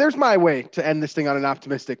 there's my way to end this thing on an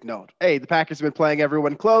optimistic note. Hey, the Packers have been playing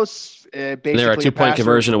everyone close. Basically, they're a 2-point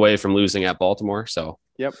conversion away from losing at Baltimore. So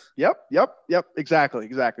Yep. Exactly.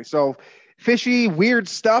 So fishy, weird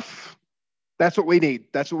stuff. That's what we need.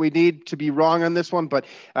 That's what we need to be wrong on this one. But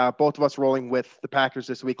both of us rolling with the Packers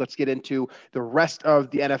this week. Let's get into the rest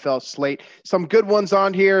of the NFL slate. Some good ones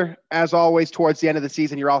on here. As always, towards the end of the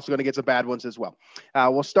season, you're also going to get some bad ones as well.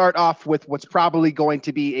 We'll start off with what's probably going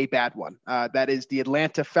to be a bad one. That is the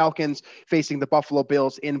Atlanta Falcons facing the Buffalo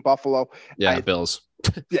Bills in Buffalo. Bills.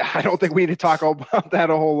 Yeah, I don't think we need to talk about that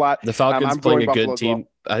a whole lot. The Falcons playing a good team.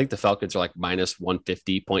 Well. I think the Falcons are like minus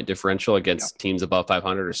 150 point differential against teams above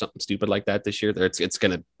 500 or something stupid like that this year. They're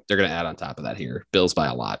gonna add on top of that here. Bills by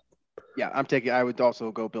a lot. Yeah, I would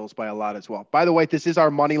also go Bills by a lot as well. By the way, this is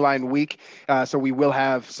our money line week, so we will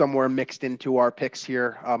have somewhere mixed into our picks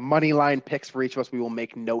here. Money line picks for each of us. We will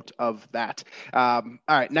make note of that. All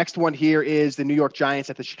right, next one here is the New York Giants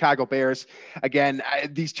at the Chicago Bears. Again,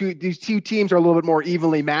 these two teams are a little bit more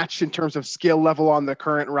evenly matched in terms of skill level on the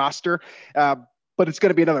current roster, but it's going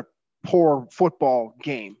to be another poor football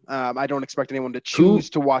game. I don't expect anyone to choose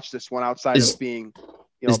to watch this one outside of being.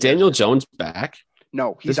 Is Daniel Jones back?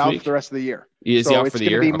 No, he's out for the rest of the year. Is he out for the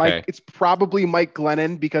year? Okay. It's probably Mike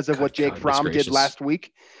Glennon because of what Jake Fromm did last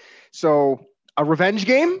week. So a revenge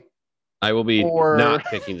game? I will be not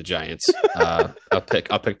picking the Giants. I'll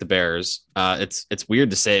pick the Bears. It's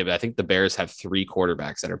weird to say, but I think the Bears have 3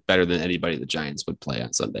 quarterbacks that are better than anybody the Giants would play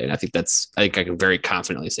on Sunday. And I think I can very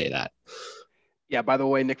confidently say that. Yeah, by the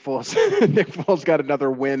way, Nick Foles got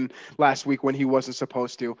another win last week when he wasn't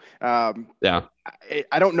supposed to. I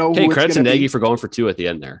don't know. Hey, credit to Nagy for going for 2 at the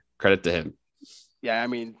end there. Credit to him. Yeah, I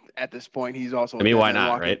mean, at this point, he's also. I mean, why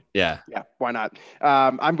not, right? Yeah, why not?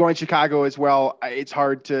 I'm going Chicago as well. It's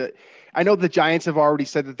hard to. I know the Giants have already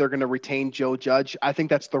said that they're going to retain Joe Judge. I think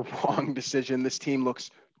that's the wrong decision. This team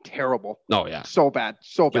looks terrible. Oh, yeah. So bad.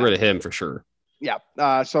 Get rid of him for sure. Yeah.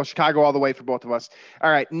 So Chicago all the way for both of us.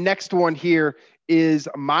 All right. Next one here is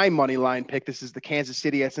my money line pick. This is the Kansas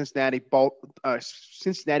City at Cincinnati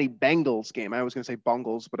Bengals game. I was going to say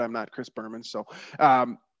Bungles, but I'm not Chris Berman. So,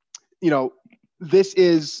 this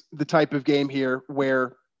is the type of game here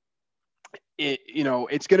where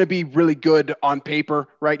it's going to be really good on paper,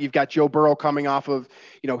 right? You've got Joe Burrow coming off of,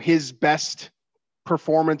 his best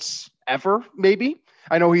performance ever, maybe.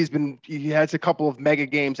 I know he has a couple of mega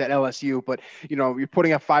games at LSU, but you're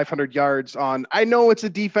putting up 500 yards on, I know it's a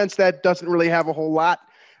defense that doesn't really have a whole lot,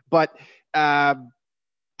 but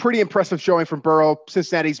pretty impressive showing from Burrow.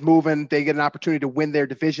 Cincinnati's moving. They get an opportunity to win their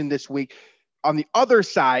division this week. On the other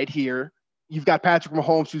side here, you've got Patrick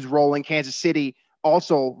Mahomes, who's rolling. Kansas City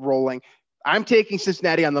also rolling. I'm taking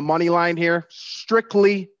Cincinnati on the money line here,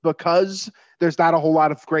 strictly because there's not a whole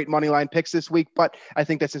lot of great money line picks this week, but I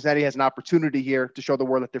think that Cincinnati has an opportunity here to show the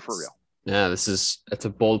world that they're for real. Yeah, it's a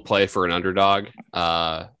bold play for an underdog.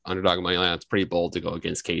 Underdog money line. It's pretty bold to go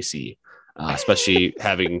against KC, especially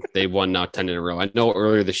they won now 10 in a row. I know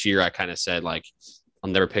earlier this year I kind of said like I'll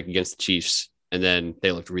never pick against the Chiefs, and then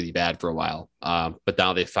they looked really bad for a while. But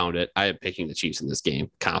now they found it. I am picking the Chiefs in this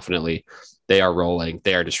game confidently. They are rolling.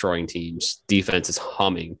 They are destroying teams. Defense is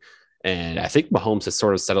humming. And I think Mahomes has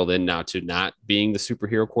sort of settled in now to not being the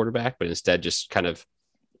superhero quarterback, but instead just kind of,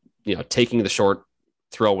 taking the short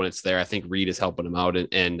throw when it's there. I think Reed is helping him out,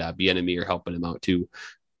 and Bieniemy are helping him out too,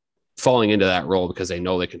 falling into that role because they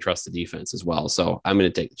know they can trust the defense as well. So I'm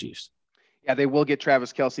going to take the Chiefs. Yeah, they will get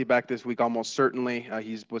Travis Kelce back this week, almost certainly.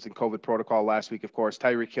 He was in COVID protocol last week, of course.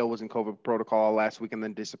 Tyreek Hill was in COVID protocol last week and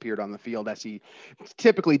then disappeared on the field, as he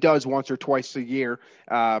typically does once or twice a year.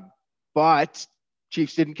 But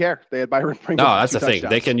Chiefs didn't care. They had Byron Pringle. No, that's the thing.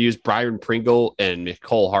 They can use Byron Pringle and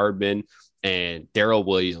Nicole Hardman and Darrell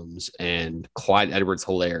Williams and Clyde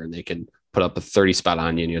Edwards-Helaire, and they can put up a 30 spot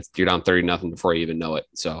on you, and you're down 30-0 before you even know it.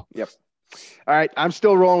 So, yep. All right, I'm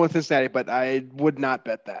still rolling with Cincinnati, but I would not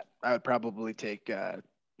bet that. I would probably take, the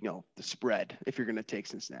spread if you're going to take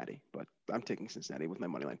Cincinnati. But I'm taking Cincinnati with my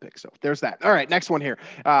money line pick. So there's that. All right, next one here.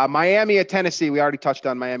 Miami at Tennessee. We already touched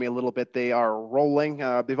on Miami a little bit. They are rolling.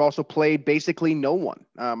 They've also played basically no one.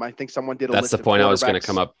 I think someone did a list. That's the point I was going to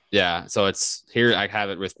come up. Yeah, so it's here. I have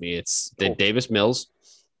it with me. It's cool. Davis Mills,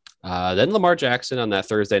 then Lamar Jackson on that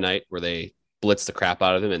Thursday night where they blitzed the crap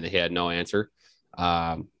out of him and they had no answer.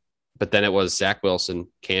 But then it was Zach Wilson,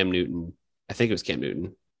 Cam Newton. I think it was Cam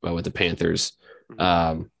Newton with the Panthers.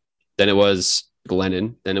 Then it was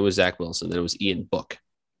Glennon. Then it was Zach Wilson. Then it was Ian Book.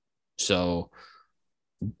 So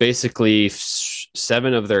basically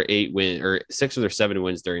 7 of their 8 wins or 6 of their 7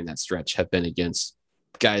 wins during that stretch have been against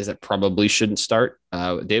guys that probably shouldn't start.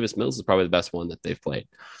 Davis Mills is probably the best one that they've played.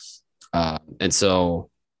 And so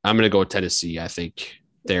I'm going to go with Tennessee. I think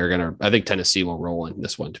Tennessee will roll in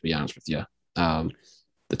this one, to be honest with you.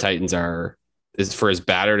 The Titans is for as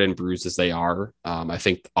battered and bruised as they are. I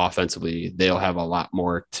think offensively they'll have a lot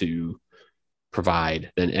more to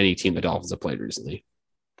provide than any team the Dolphins have played recently.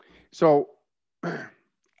 So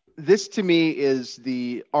this to me is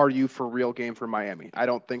the are you for real game for Miami. I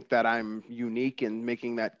don't think that I'm unique in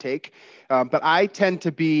making that take, but I tend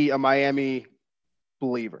to be a Miami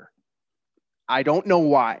believer. I don't know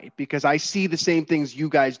why, because I see the same things you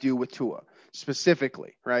guys do with Tua.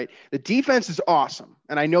 Specifically, right? The defense is awesome.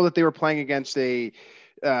 And I know that they were playing against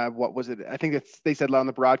what was it? I think they said on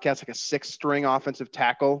the broadcast, like a 6-string offensive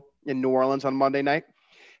tackle in New Orleans on Monday night.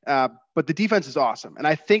 But the defense is awesome. And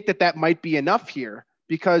I think that might be enough here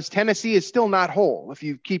because Tennessee is still not whole. If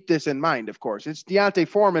you keep this in mind, of course, it's Deontay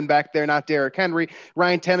Foreman back there, not Derrick Henry.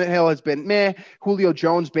 Ryan Tannehill has been meh. Julio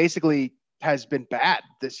Jones basically has been bad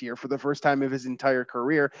this year for the first time of his entire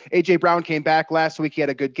career. A.J. Brown came back last week. He had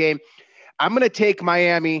a good game. I'm going to take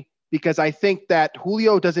Miami because I think that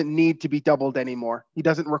Julio doesn't need to be doubled anymore. He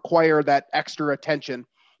doesn't require that extra attention.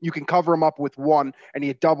 You can cover him up with one and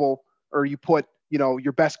you double or you put,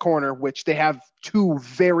 your best corner, which they have 2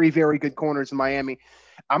 very, very good corners in Miami.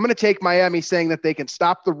 I'm going to take Miami saying that they can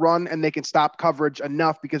stop the run and they can stop coverage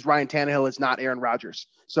enough because Ryan Tannehill is not Aaron Rodgers.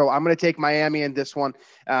 So I'm going to take Miami in this one.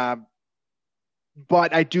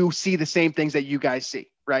 But I do see the same things that you guys see.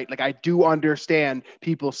 Right? Like I do understand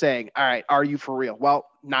people saying, all right, are you for real? Well,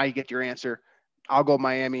 now you get your answer. I'll go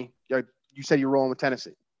Miami. You said you're rolling with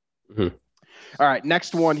Tennessee. Mm-hmm. All right.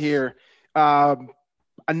 Next one here.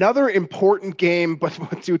 Another important game, but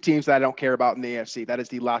with 2 teams that I don't care about in the AFC. That is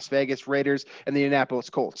the Las Vegas Raiders and the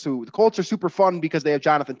Indianapolis Colts. So the Colts are super fun because they have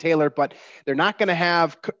Jonathan Taylor, but they're not going to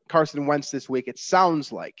have Carson Wentz this week. It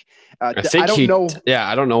sounds like. I don't know. Yeah,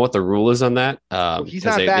 I don't know what the rule is on that. He's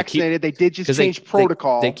not vaccinated. They did just change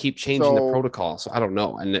protocol. They keep changing the protocol, so I don't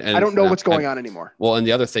know. And I don't know what's going on anymore. Well, and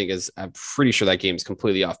the other thing is I'm pretty sure that game is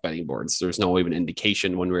completely off betting boards. There's no even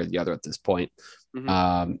indication one way or the other at this point.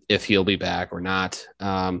 Mm-hmm. If he'll be back or not.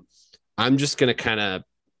 I'm just going to kind of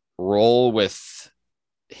roll with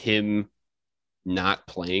him not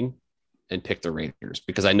playing and pick the Raiders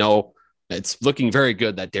because I know it's looking very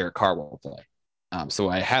good that Derek Carr will play. So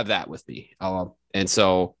I have that with me. And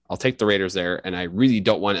so I'll take the Raiders there. And I really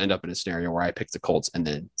don't want to end up in a scenario where I pick the Colts and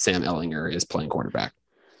then Sam Ellinger is playing quarterback.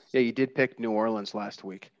 Yeah, you did pick New Orleans last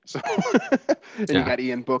week. So and you got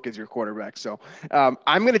Ian Book as your quarterback. So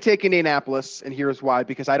I'm going to take Indianapolis, and here's why,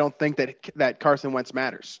 because I don't think that Carson Wentz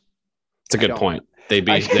matters. It's a good point. They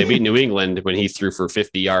beat New England when he threw for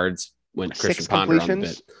 50 yards when Christian Ponder on the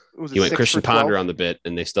bit. He went Christian Ponder on the bit,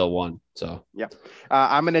 and they still won. So yeah,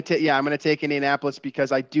 I'm going to take Indianapolis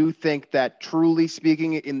because I do think that, truly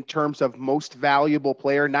speaking, in terms of most valuable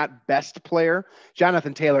player, not best player,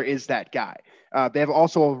 Jonathan Taylor is that guy. They have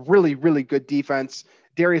also a really, really good defense.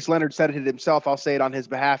 Darius Leonard said it himself. I'll say it on his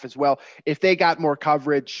behalf as well. If they got more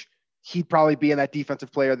coverage, he'd probably be in that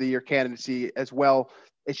defensive player of the year candidacy as well.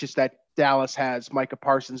 It's just that Dallas has Micah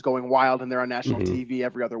Parsons going wild, and they're on national TV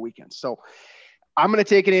every other weekend. So I'm going to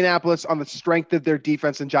take Indianapolis on the strength of their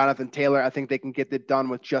defense and Jonathan Taylor. I think they can get it done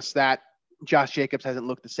with just that. Josh Jacobs hasn't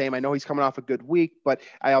looked the same. I know he's coming off a good week, but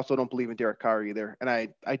I also don't believe in Derek Carr either. And I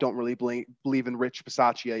don't really believe in Rich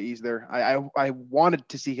Bisaccia either. I wanted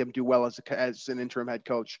to see him do well as an interim head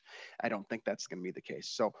coach. I don't think that's going to be the case.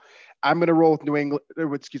 So I'm going to roll with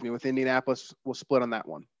with Indianapolis. We'll split on that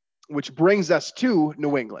one, which brings us to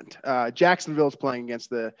New England. Jacksonville is playing against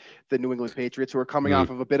the New England Patriots, who are coming off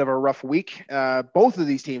of a bit of a rough week. Both of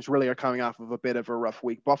these teams really are coming off of a bit of a rough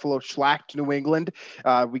week. Buffalo shellacked New England.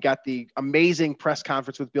 We got the amazing press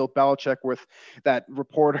conference with Bill Belichick with that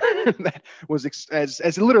reporter that was,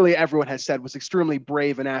 as literally everyone has said, was extremely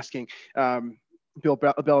brave in asking Bill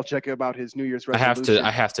Belichick about his New Year's resolution.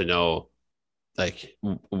 I have to know, like,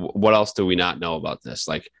 what else do we not know about this?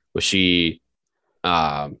 Like, was she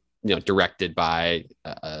directed by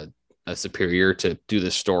a superior to do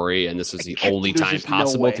this story, and this was the only time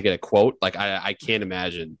possible to get a quote? Like, I can't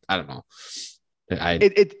imagine. I don't know.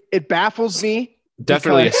 It baffles me.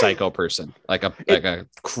 Definitely a psycho person, like a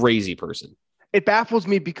crazy person. It baffles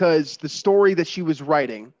me because the story that she was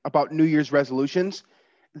writing about New Year's resolutions,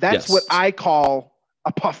 that's what I call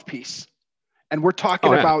a puff piece. And we're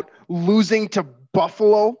talking about losing to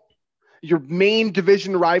Buffalo, your main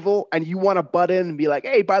division rival, and you want to butt in and be like,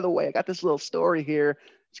 hey, by the way, I got this little story here.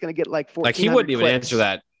 It's going to get like 14. Like, he wouldn't even answer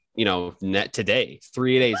that, net today,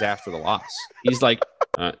 3 days after the loss. He's like,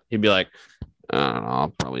 he'd be like, I don't know,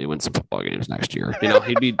 I'll probably win some football games next year.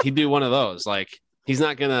 He'd do one of those. Like, he's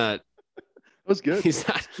not going to. That was good. He's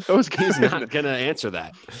not going to answer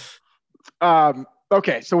that.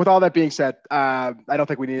 Okay. So with all that being said, I don't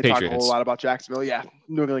think we need to talk a whole lot about Jacksonville. Yeah.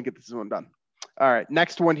 We're going to get this one done. All right.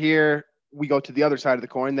 Next one here. We go to the other side of the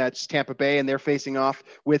coin. That's Tampa Bay, and they're facing off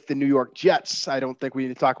with the New York Jets. I don't think we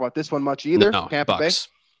need to talk about this one much either. No, Tampa Bucks.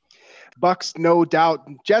 Bay. Bucks, no doubt.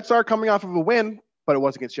 Jets are coming off of a win, but it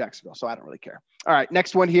was against Jacksonville, so I don't really care. All right,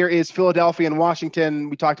 next one here is Philadelphia and Washington.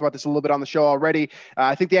 We talked about this a little bit on the show already.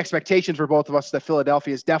 I think the expectations for both of us that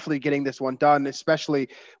Philadelphia is definitely getting this one done, especially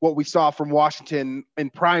what we saw from Washington in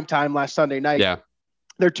prime time last Sunday night. Yeah.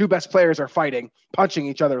 Their two best players are fighting, punching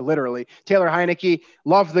each other literally. Taylor Heineke,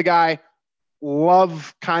 love the guy,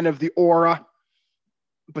 love kind of the aura,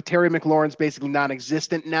 but Terry McLaurin's basically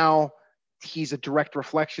non-existent now. He's a direct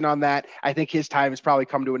reflection on that. I think his time has probably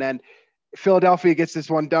come to an end. Philadelphia gets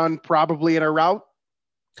this one done, probably in a rout.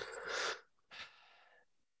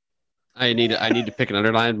 I need to pick an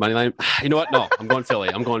underline, money line. You know what? No, I'm going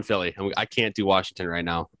Philly. I can't do Washington right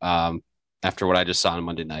now. After what I just saw on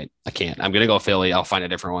Monday night, I can't. I'm going to go Philly. I'll find a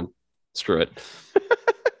different one. Screw it.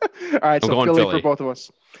 All right, so Philly for both of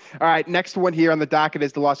us. All right, next one here on the docket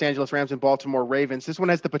is the Los Angeles Rams and Baltimore Ravens. This one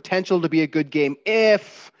has the potential to be a good game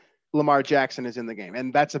if Lamar Jackson is in the game.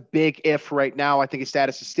 And that's a big if right now. I think his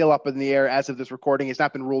status is still up in the air as of this recording. He's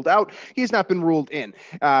not been ruled out. He's not been ruled in.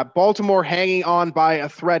 Baltimore hanging on by a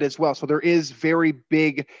thread as well. So there is very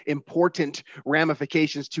big, important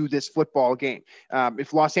ramifications to this football game.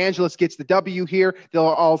 If Los Angeles gets the W here, they'll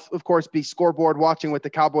all, of course, be scoreboard watching with the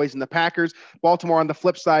Cowboys and the Packers. Baltimore on the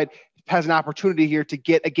flip side has an opportunity here to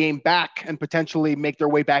get a game back and potentially make their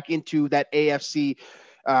way back into that AFC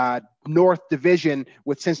North division,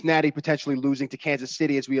 with Cincinnati potentially losing to Kansas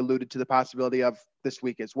City, as we alluded to the possibility of this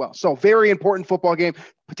week as well. So very important football game,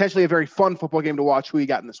 potentially a very fun football game to watch. Who you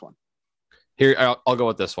got in this one? Here, I'll go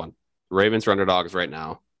with this one. Ravens are underdogs right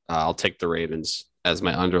now. I'll take the Ravens as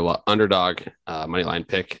my underdog money line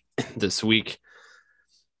pick this week.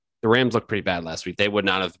 The Rams looked pretty bad last week. They would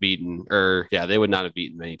not have beaten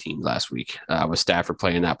many teams last week with Stafford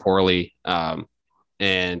playing that poorly.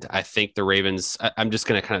 And I think the Ravens, I'm just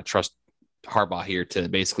going to kind of trust Harbaugh here to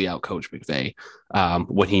basically outcoach McVay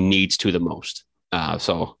when he needs to the most.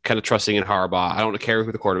 So kind of trusting in Harbaugh. I don't care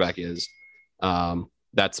who the quarterback is.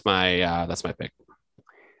 That's my pick.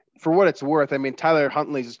 For what it's worth, I mean, Tyler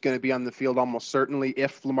Huntley is going to be on the field almost certainly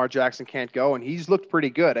if Lamar Jackson can't go, and he's looked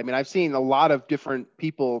pretty good. I mean, I've seen a lot of different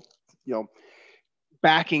people,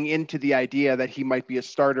 backing into the idea that he might be a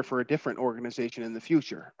starter for a different organization in the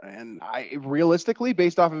future. And realistically,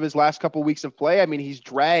 based off of his last couple of weeks of play, I mean, he's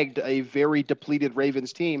dragged a very depleted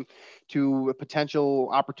Ravens team to a potential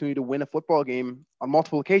opportunity to win a football game on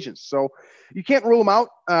multiple occasions. So you can't rule him out.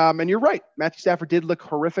 And you're right. Matthew Stafford did look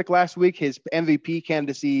horrific last week. His MVP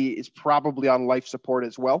candidacy is probably on life support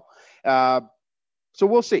as well. So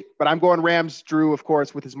we'll see. But I'm going Rams. Drew, of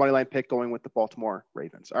course, with his moneyline pick, going with the Baltimore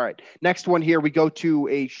Ravens. All right. Next one here, we go to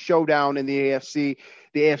a showdown in the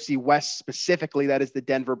AFC West specifically. That is the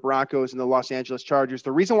Denver Broncos and the Los Angeles Chargers.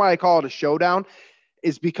 The reason why I call it a showdown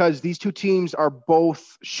is because these two teams are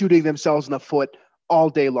both shooting themselves in the foot all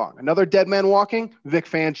day long. Another dead man walking, Vic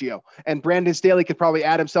Fangio. And Brandon Staley could probably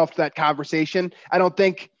add himself to that conversation. I don't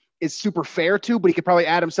think it's super fair to, but he could probably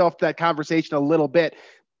add himself to that conversation a little bit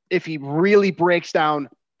if he really breaks down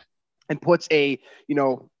and puts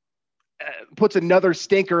another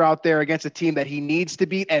stinker out there against a team that he needs to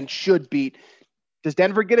beat and should beat. Does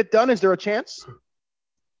Denver get it done? Is there a chance?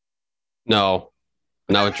 No,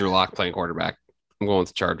 not with Drew Lock playing quarterback. I'm going with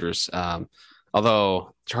the Chargers.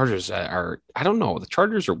 Although Chargers are, I don't know. The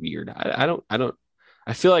Chargers are weird. I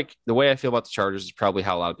feel like the way I feel about the Chargers is probably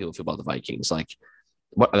how a lot of people feel about the Vikings.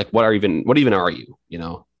 What even are you?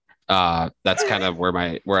 That's kind of where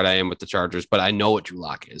I am with the Chargers, but I know what Drew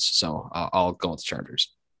Lock is, so I'll go with the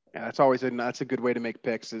Chargers. Yeah, that's a good way to make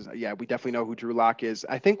picks. We definitely know who Drew Lock is.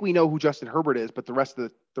 I think we know who Justin Herbert is, but the rest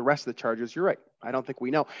of the Chargers, you're right. I don't think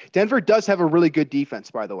we know. Denver does have a really good defense,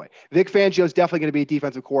 by the way. Vic Fangio is definitely going to be a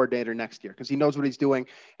defensive coordinator next year because he knows what he's doing,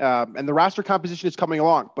 and the roster composition is coming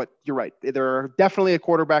along. But you're right; they're definitely a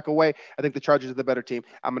quarterback away. I think the Chargers are the better team.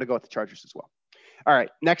 I'm going to go with the Chargers as well. All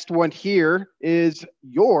right, next one here is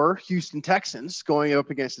your Houston Texans going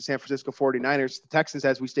up against the San Francisco 49ers. The Texans,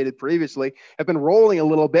 as we stated previously, have been rolling a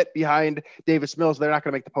little bit behind Davis Mills. They're not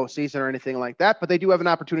going to make the postseason or anything like that, but they do have an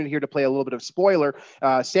opportunity here to play a little bit of spoiler.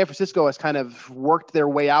 San Francisco has kind of worked their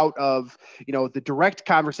way out of, the direct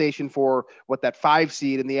conversation for that 5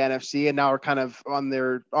 seed in the NFC, and now are kind of on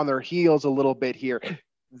their heels a little bit here.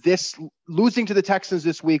 This losing to the Texans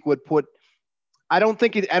this week would put, I don't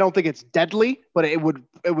think it's deadly, but it would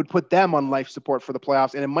put them on life support for the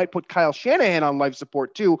playoffs, and it might put Kyle Shanahan on life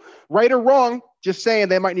support too. Right or wrong, just saying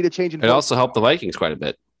they might need a change in. It also helped the Vikings quite a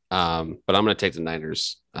bit, but I'm going to take the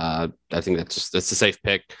Niners. I think that's a safe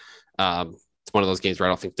pick. It's one of those games where I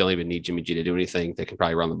don't think they'll even need Jimmy G to do anything. They can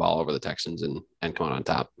probably run the ball over the Texans and come out on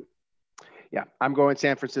top. Yeah, I'm going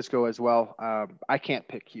San Francisco as well. I can't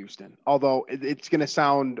pick Houston, although it's going to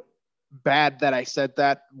sound bad that I said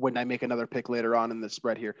that when I make another pick later on in the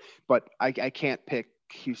spread here, but I can't pick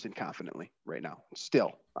Houston confidently right now.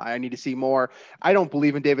 Still, I need to see more. I don't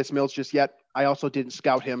believe in Davis Mills just yet. I also didn't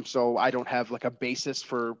scout him, so I don't have a basis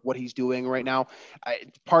for what he's doing right now.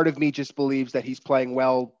 Part of me just believes that he's playing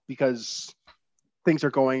well because things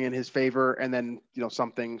are going in his favor, and then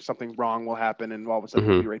something wrong will happen, and all of a sudden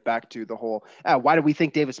we'll be right back to the whole why do we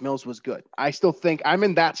think Davis Mills was good? I still think I'm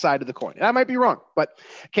in that side of the coin, and I might be wrong, but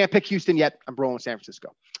can't pick Houston yet. I'm rolling with San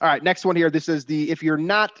Francisco. All right, next one here. This is if you're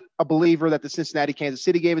not a believer that the Cincinnati Kansas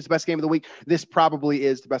City game is the best game of the week, this probably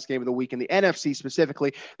is the best game of the week in the NFC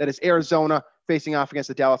specifically. That is Arizona facing off against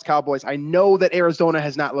the Dallas Cowboys. I know that Arizona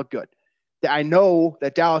has not looked good. I know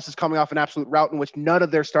that Dallas is coming off an absolute rout in which none of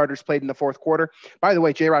their starters played in the fourth quarter. By the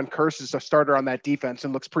way, Jaron Kearse is a starter on that defense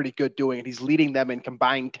and looks pretty good doing it. He's leading them in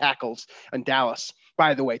combined tackles in Dallas,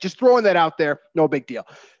 by the way. Just throwing that out there, no big deal.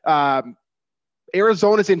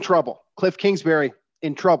 Arizona's in trouble. Cliff Kingsbury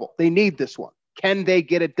in trouble. They need this one. Can they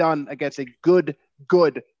get it done against a good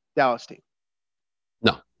Dallas team?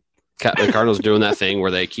 No. The Cardinals are doing that thing where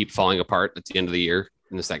they keep falling apart at the end of the year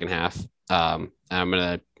in the second half. And I'm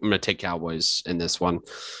gonna take Cowboys in this one.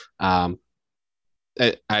 Cliff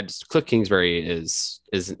Kingsbury is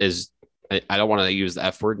I don't want to use the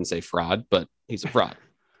F word and say fraud, but he's a fraud,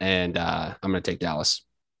 and I'm gonna take Dallas.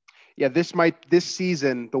 Yeah, this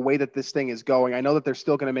season, the way that this thing is going, I know that they're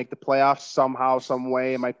still going to make the playoffs somehow, some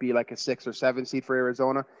way. It might be like a 6 or 7 seed for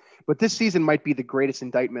Arizona, but this season might be the greatest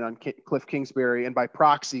indictment on Cliff Kingsbury and by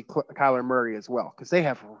proxy Kyler Murray as well, because they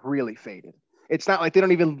have really faded. It's not like they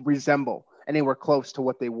don't even resemble anywhere close to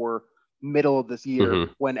what they were middle of this year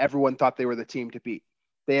when everyone thought they were the team to beat.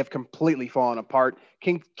 They have completely fallen apart.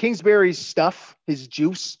 Kingsbury's stuff, his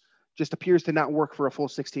juice, just appears to not work for a full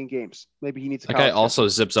 16 games. Maybe he needs. That guy also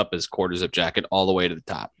zips up his quarter zip jacket all the way to the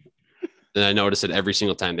top, and I notice it every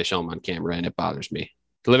single time they show him on camera, and it bothers me.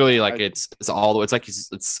 Literally, like it's all the way. It's like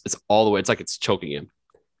it's all the way. It's like it's choking him.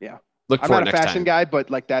 Yeah. Look I'm for not it a next fashion time. guy, but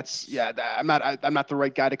like I'm not the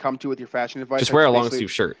right guy to come to with your fashion advice. Just wear a long Basically,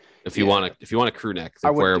 sleeve shirt if you Yeah. want a crew neck. I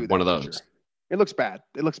Like wouldn't wear do one of that for those. sure. It looks bad.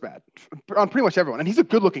 It looks bad on pretty much everyone. And he's a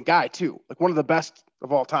good looking guy too. Like one of the best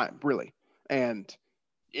of all time, really. And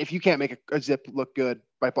if you can't make a zip look good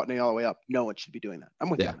by buttoning it all the way up, no one should be doing that. I'm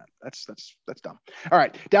with you on that. That's dumb. All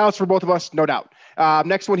right. Dallas for both of us, no doubt.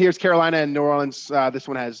 Next one here is Carolina and New Orleans. This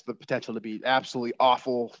one has the potential to be absolutely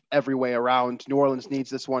awful every way around. New Orleans needs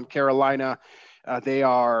this one. Carolina, they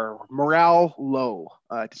are morale low,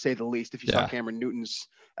 to say the least. If you saw Cameron Newton's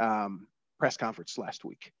press conference last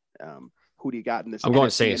week, who do you got in this? I'm going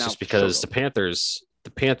Saints just because the Panthers,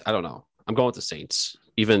 I don't know. I'm going with the Saints.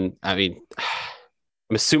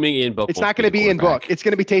 I'm assuming Ian Book. It's not going to be in Book. It's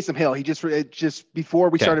going to be Taysom Hill. He just before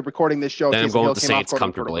we started recording this show, then Taysom I'm going Hill with the came Saints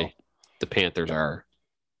comfortably. The Panthers are,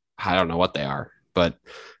 I don't know what they are, but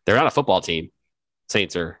they're not a football team.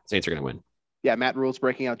 Saints are going to win. Yeah, Matt Rule's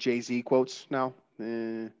breaking out Jay-Z quotes now.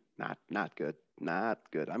 Not good. Not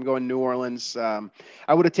good. I'm going New Orleans. I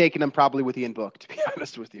would have taken him probably with Ian Book, to be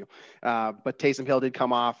honest with you. But Taysom Hill did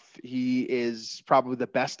come off. He is probably the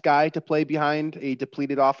best guy to play behind a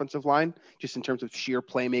depleted offensive line, just in terms of sheer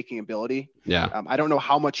playmaking ability. Yeah. I don't know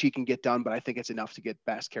how much he can get done, but I think it's enough to get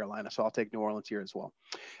past Carolina. So I'll take New Orleans here as well.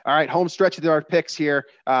 All right, home stretch of our picks here.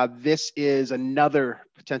 This is another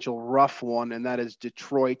potential rough one, and that is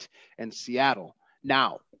Detroit and Seattle.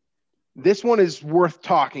 Now, this one is worth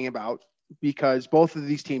talking about, because both of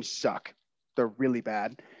these teams suck. They're really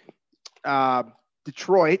bad.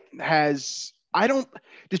 Detroit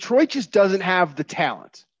just doesn't have the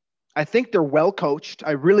talent. I think they're well coached.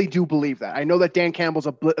 I really do believe that. I know that Dan Campbell's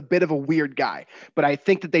a bit of a weird guy, but I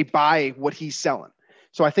think that they buy what he's selling.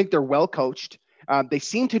 So I think they're well coached. They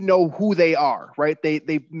seem to know who they are, right? They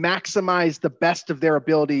maximize the best of their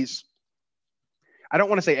abilities. I don't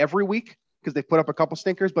want to say every week, because they put up a couple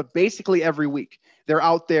stinkers, but basically every week they're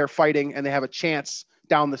out there fighting and they have a chance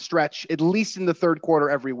down the stretch, at least in the third quarter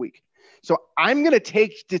every week. So I'm going to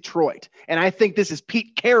take Detroit, and I think this is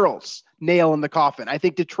Pete Carroll's nail in the coffin. I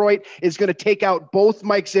think Detroit is going to take out both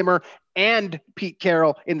Mike Zimmer and Pete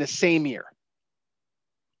Carroll in the same year.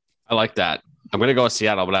 I like that. I'm going to go with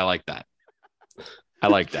Seattle, but I like that. I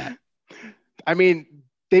like that. I mean,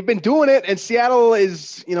 they've been doing it, and Seattle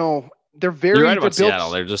is, they're very. You're right about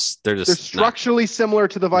Seattle. They're structurally similar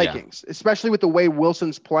to the Vikings, especially with the way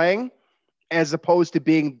Wilson's playing, as opposed to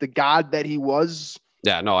being the god that he was.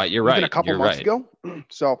 Yeah, no, you're right. A couple months ago.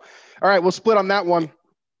 So, all right, we'll split on that one.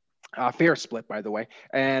 Fair split, by the way.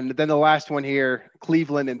 And then the last one here,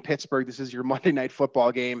 Cleveland and Pittsburgh. This is your Monday Night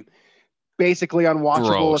Football game. Basically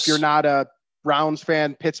unwatchable if you're not a Browns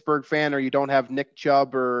fan, Pittsburgh fan, or you don't have Nick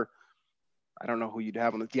Chubb, or I don't know who you'd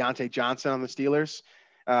have on the Deontay Johnson on the Steelers.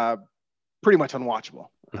 Pretty much unwatchable.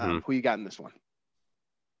 Who you got in this one?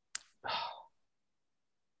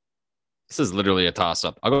 This is literally a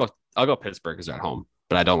toss-up. I'll go Pittsburgh because they're at home,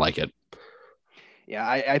 but I don't like it. Yeah,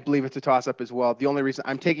 I believe it's a toss-up as well. The only reason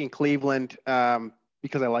I'm taking Cleveland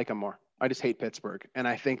because I like them more. I just hate Pittsburgh, and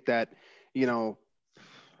I think that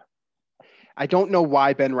I don't know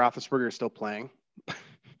why Ben Roethlisberger is still playing.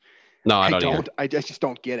 No, I don't. I just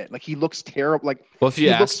don't get it. Like, he looks terrible. Like, well, if you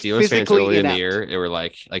ask Steelers fans earlier in the year, they were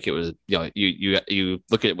like it was, you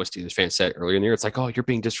look at what Steelers fans said earlier in the year. It's like, oh, you're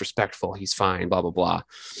being disrespectful. He's fine, blah, blah, blah.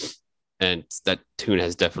 And that tune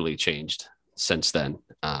has definitely changed since then.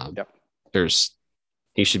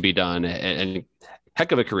 He should be done, and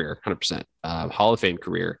heck of a career, 100%. Hall of Fame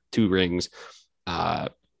career, 2 rings,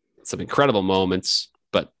 some incredible moments,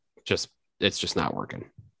 but it's just not working.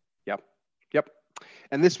 Yep.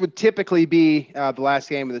 And this would typically be the last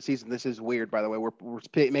game of the season. This is weird, by the way. We're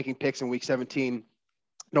making picks in week 17,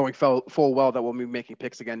 knowing full well that we'll be making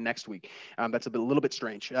picks again next week. That's a little bit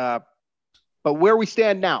strange. But where we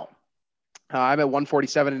stand now, I'm at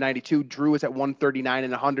 147 and 92. Drew is at 139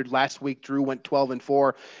 and 100. Last week, Drew went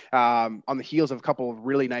 12-4 on the heels of a couple of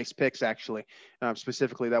really nice picks, actually,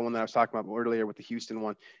 specifically that one that I was talking about earlier with the Houston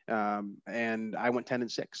one. And I went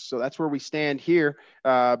 10-6. So that's where we stand here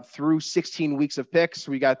through 16 weeks of picks.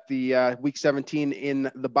 We got the week 17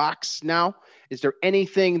 in the box now. Is there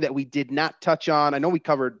anything that we did not touch on? I know we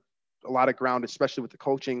covered a lot of ground, especially with the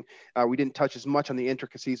coaching. We didn't touch as much on the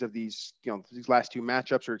intricacies of these last 2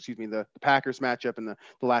 matchups, or the Packers matchup and the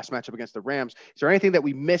last matchup against the Rams. Is there anything that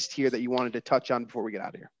we missed here that you wanted to touch on before we get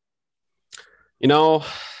out of here?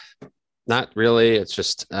 Not really. It's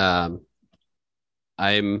just, I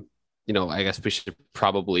guess we should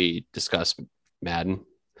probably discuss Madden.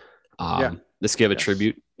 Let's give a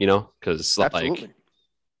tribute, because like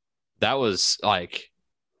that was like,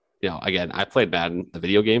 again, I played Madden, the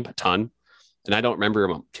video game, a ton. and I don't remember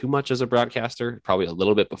him too much as a broadcaster, probably a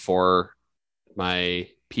little bit before my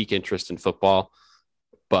peak interest in football,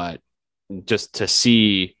 but just to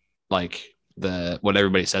see like what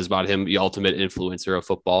everybody says about him, the ultimate influencer of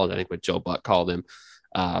football, I think what Joe Buck called him.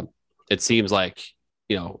 It seems like,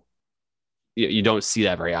 you don't see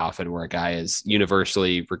that very often where a guy is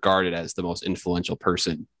universally regarded as the most influential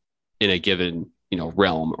person in a given,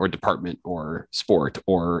 realm or department or sport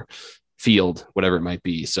or field, whatever it might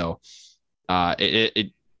be. So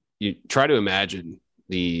you try to imagine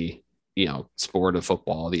the, sport of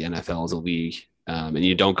football, the NFL as a league, and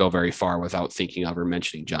you don't go very far without thinking of or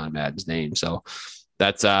mentioning John Madden's name. So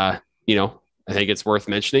that's, I think it's worth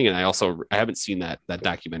mentioning. And I haven't seen that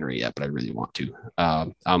documentary yet, but I really want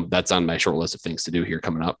to. That's on my short list of things to do here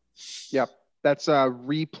coming up. Yep. That's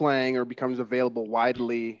replaying or becomes available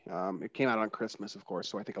widely. It came out on Christmas, of course,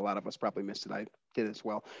 so I think a lot of us probably missed it. I did as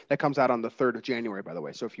well. That comes out on the 3rd of January, by the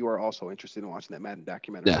way. So if you are also interested in watching that Madden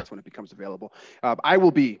documentary, that's when it becomes available. I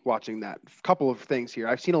will be watching that. A couple of things here.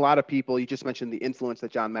 I've seen a lot of people. You just mentioned the influence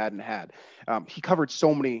that John Madden had. He covered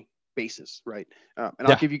so many bases, right? And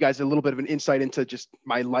I'll give you guys a little bit of an insight into just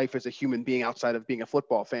my life as a human being outside of being a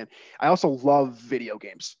football fan. I also love video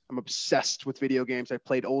games. I'm obsessed with video games. I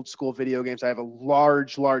played old school video games. I have a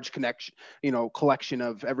large collection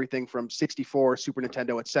of everything from 64, Super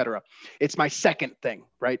Nintendo, etc. It's my second thing,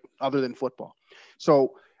 right? Other than football.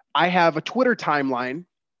 So I have a Twitter timeline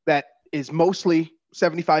that is mostly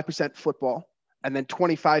 75% football, and then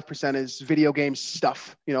 25% is video game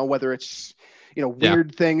stuff, whether it's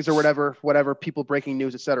weird things or whatever, people breaking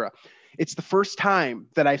news, etc. It's the first time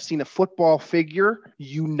that I've seen a football figure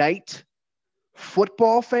unite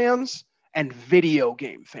football fans and video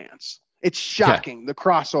game fans. It's shocking, the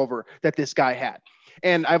crossover that this guy had.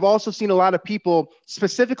 And I've also seen a lot of people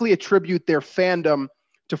specifically attribute their fandom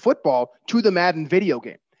to football to the Madden video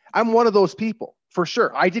game. I'm one of those people. For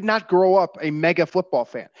sure. I did not grow up a mega football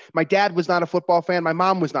fan. My dad was not a football fan. My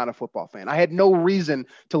mom was not a football fan. I had no reason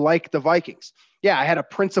to like the Vikings. Yeah, I had a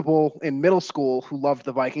principal in middle school who loved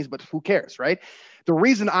the Vikings, but who cares, right? The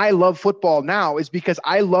reason I love football now is because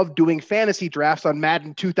I love doing fantasy drafts on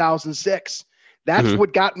Madden 2006. That's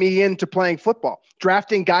what got me into playing football.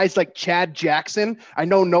 Drafting guys like Chad Jackson. I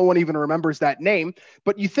know no one even remembers that name,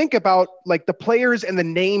 but you think about like the players and the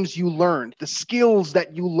names you learned, the skills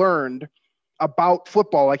that you learned about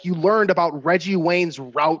football. Like you learned about Reggie Wayne's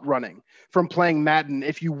route running from playing Madden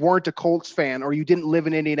if you weren't a Colts fan or you didn't live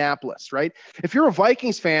in Indianapolis, right? If you're a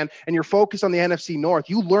Vikings fan and you're focused on the NFC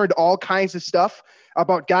North, you learned all kinds of stuff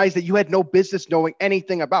about guys that you had no business knowing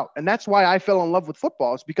anything about. And that's why I fell in love with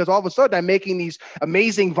football, is because all of a sudden I'm making these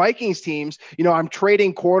amazing Vikings teams. I'm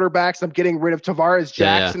trading quarterbacks. I'm getting rid of Tavares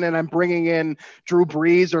Jackson and I'm bringing in Drew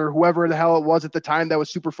Brees or whoever the hell it was at the time that was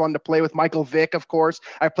super fun to play with. Michael Vick, of course.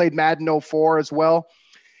 I played Madden 04 as well.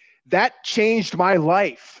 That changed my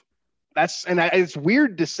life. It's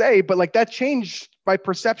weird to say, but like that changed my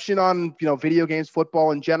perception on, video games,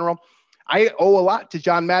 football in general. I owe a lot to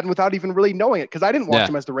John Madden without even really knowing it, because I didn't watch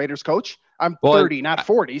him as the Raiders coach. I'm 30, not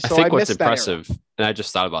 40. So I think what's impressive, and I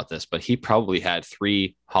just thought about this, but he probably had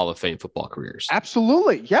 3 Hall of Fame football careers.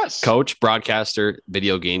 Absolutely. Yes. Coach, broadcaster,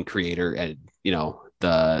 video game creator, and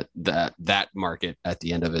that market at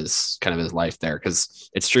the end of his life there. Because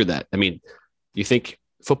it's true that, you think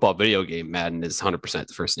football video game, Madden is 100%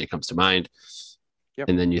 the first thing that comes to mind. Yep.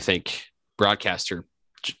 And then you think broadcaster,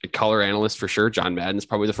 color analyst for sure, John Madden is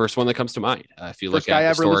probably the first one that comes to mind. If you look at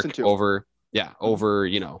historic over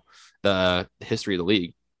the history of the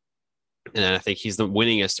league. And then I think he's the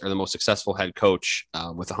winningest or the most successful head coach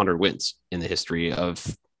with 100 wins in the history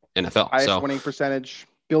of NFL. Highest winning percentage.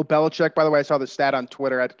 Bill Belichick, by the way, I saw the stat on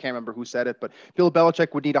Twitter. I can't remember who said it, but Bill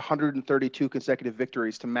Belichick would need 132 consecutive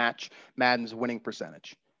victories to match Madden's winning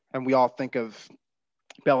percentage. And we all think of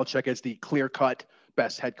Belichick as the clear-cut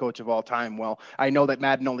best head coach of all time. Well, I know that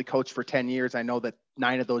Madden only coached for 10 years. I know that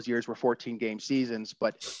 9 of those years were 14-game seasons,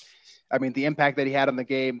 but the impact that he had on the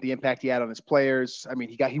game, the impact he had on his players.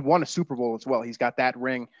 He won a Super Bowl as well. He's got that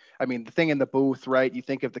ring. The thing in the booth, right? You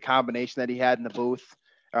think of the combination that he had in the booth.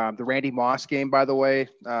 The Randy Moss game, by the way,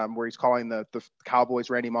 where he's calling the Cowboys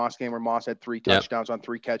Randy Moss game, where Moss had 3 touchdowns on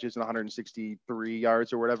 3 catches and 163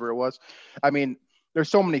 yards or whatever it was. There's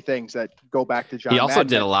so many things that go back to John. He also Madden.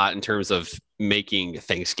 did a lot in terms of making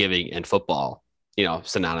Thanksgiving and football,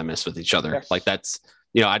 synonymous with each other. Yes. Like that's,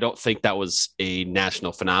 I don't think that was a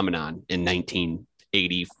national phenomenon in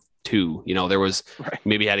 1982. There was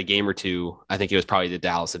maybe had a game or two. I think it was probably the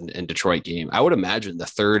Dallas and Detroit game. I would imagine the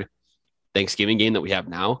third Thanksgiving game that we have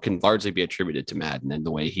now can largely be attributed to Madden and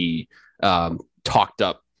the way he talked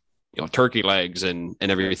up, turkey legs and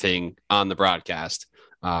everything on the broadcast.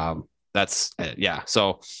 that's yeah.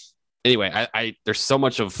 So anyway, I there's so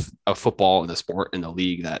much of football in the sport in the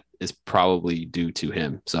league that is probably due to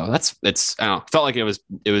him. So it's I don't know, felt like it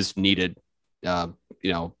was needed. You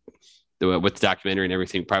know, with the documentary and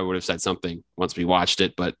everything, probably would have said something once we watched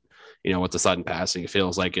it, but you know, with the sudden passing, it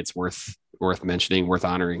feels like it's worth mentioning, worth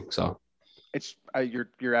honoring. So it's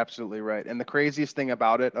you're absolutely right. And the craziest thing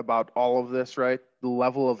about all of this, right, the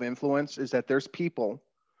level of influence is that there's people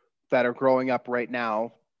that are growing up right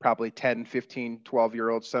now, probably 10, 15,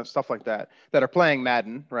 12-year-olds, stuff like that are playing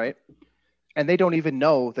Madden, right? And they don't even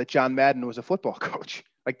know that John Madden was a football coach.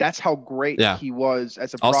 Like, that's how great he was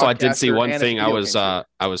as a broadcaster. Also, I did see one thing. I was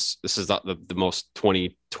this is the most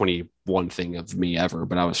 2021 thing of me ever,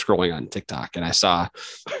 but I was scrolling on TikTok and I saw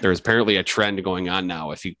there's apparently a trend going on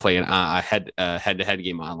now. If you play a head-to-head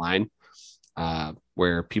game online,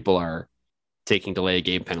 where people are taking delay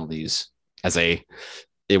game penalties as a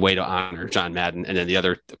way to honor John Madden, and then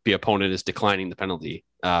the opponent is declining the penalty.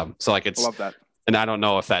 So like, it's, I love that. And I don't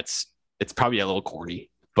know if it's probably a little corny,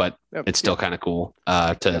 but it's still kind of cool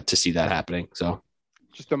to see that happening. So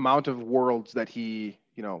just the amount of worlds that he,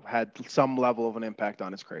 you know, had some level of an impact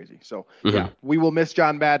on is crazy. So we will miss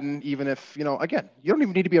John Madden, even if, you know, again, you don't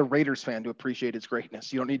even need to be a Raiders fan to appreciate his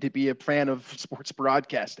greatness. You don't need to be a fan of sports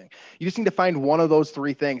broadcasting. You just need to find one of those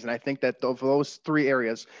three things. And I think that of those three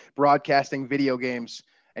areas, broadcasting, video games,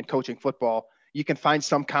 and coaching football, you can find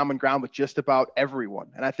some common ground with just about everyone.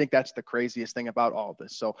 And I think that's the craziest thing about all of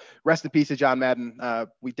this. So rest in peace to John Madden.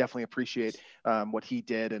 We definitely appreciate what he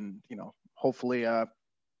did. And, you know, hopefully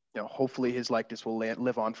his likeness will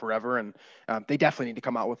live on forever. And they definitely need to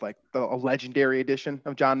come out with like a legendary edition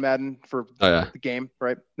of John Madden for the game,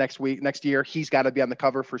 right? Next year, he's got to be on the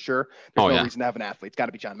cover for sure. There's no reason to have an athlete. It's got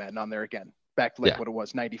to be John Madden on there again. Back to what it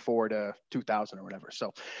was, 94 to 2000 or whatever.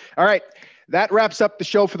 So, all right, that wraps up the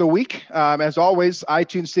show for the week. As always,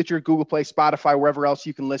 iTunes, Stitcher, Google Play, Spotify, wherever else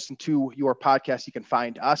you can listen to your podcast, you can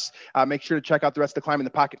find us. Make sure to check out the rest of the Climbing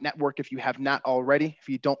the Pocket Network if you have not already. If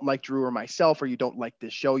you don't like Drew or myself, or you don't like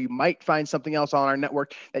this show, you might find something else on our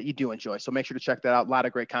network that you do enjoy. So make sure to check that out. A lot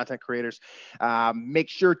of great content creators. Make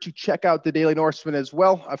sure to check out the Daily Norseman as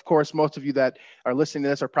well. Of course, most of you that are listening to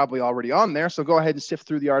this are probably already on there. So go ahead and sift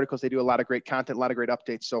through the articles. They do a lot of great content, a lot of great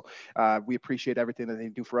updates. So we appreciate everything that they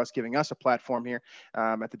do for us, giving us a platform here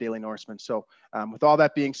at the Daily Norseman. So with all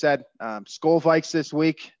that being said, Skol Vikes this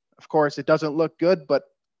week. Of course, it doesn't look good, but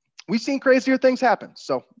we've seen crazier things happen.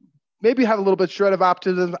 So maybe have a little bit shred of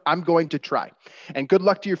optimism. I'm going to try. And good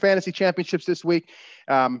luck to your fantasy championships this week.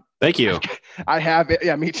 Thank you. I have it.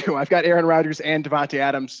 Yeah, me too. I've got Aaron Rodgers and Devontae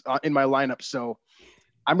Adams in my lineup. So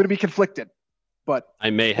I'm going to be conflicted. But I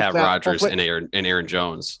may have Rodgers and Aaron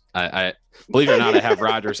Jones. I believe it or not, I have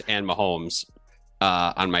Rodgers and Mahomes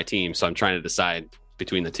on my team. So I'm trying to decide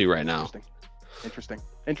between the two right now. Interesting.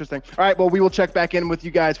 All right. Well, we will check back in with you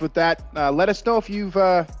guys with that. Let us know if you've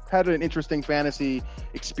had an interesting fantasy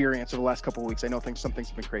experience over the last couple of weeks. I know some things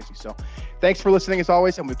have been crazy. So thanks for listening as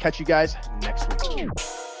always, and we'll catch you guys next week.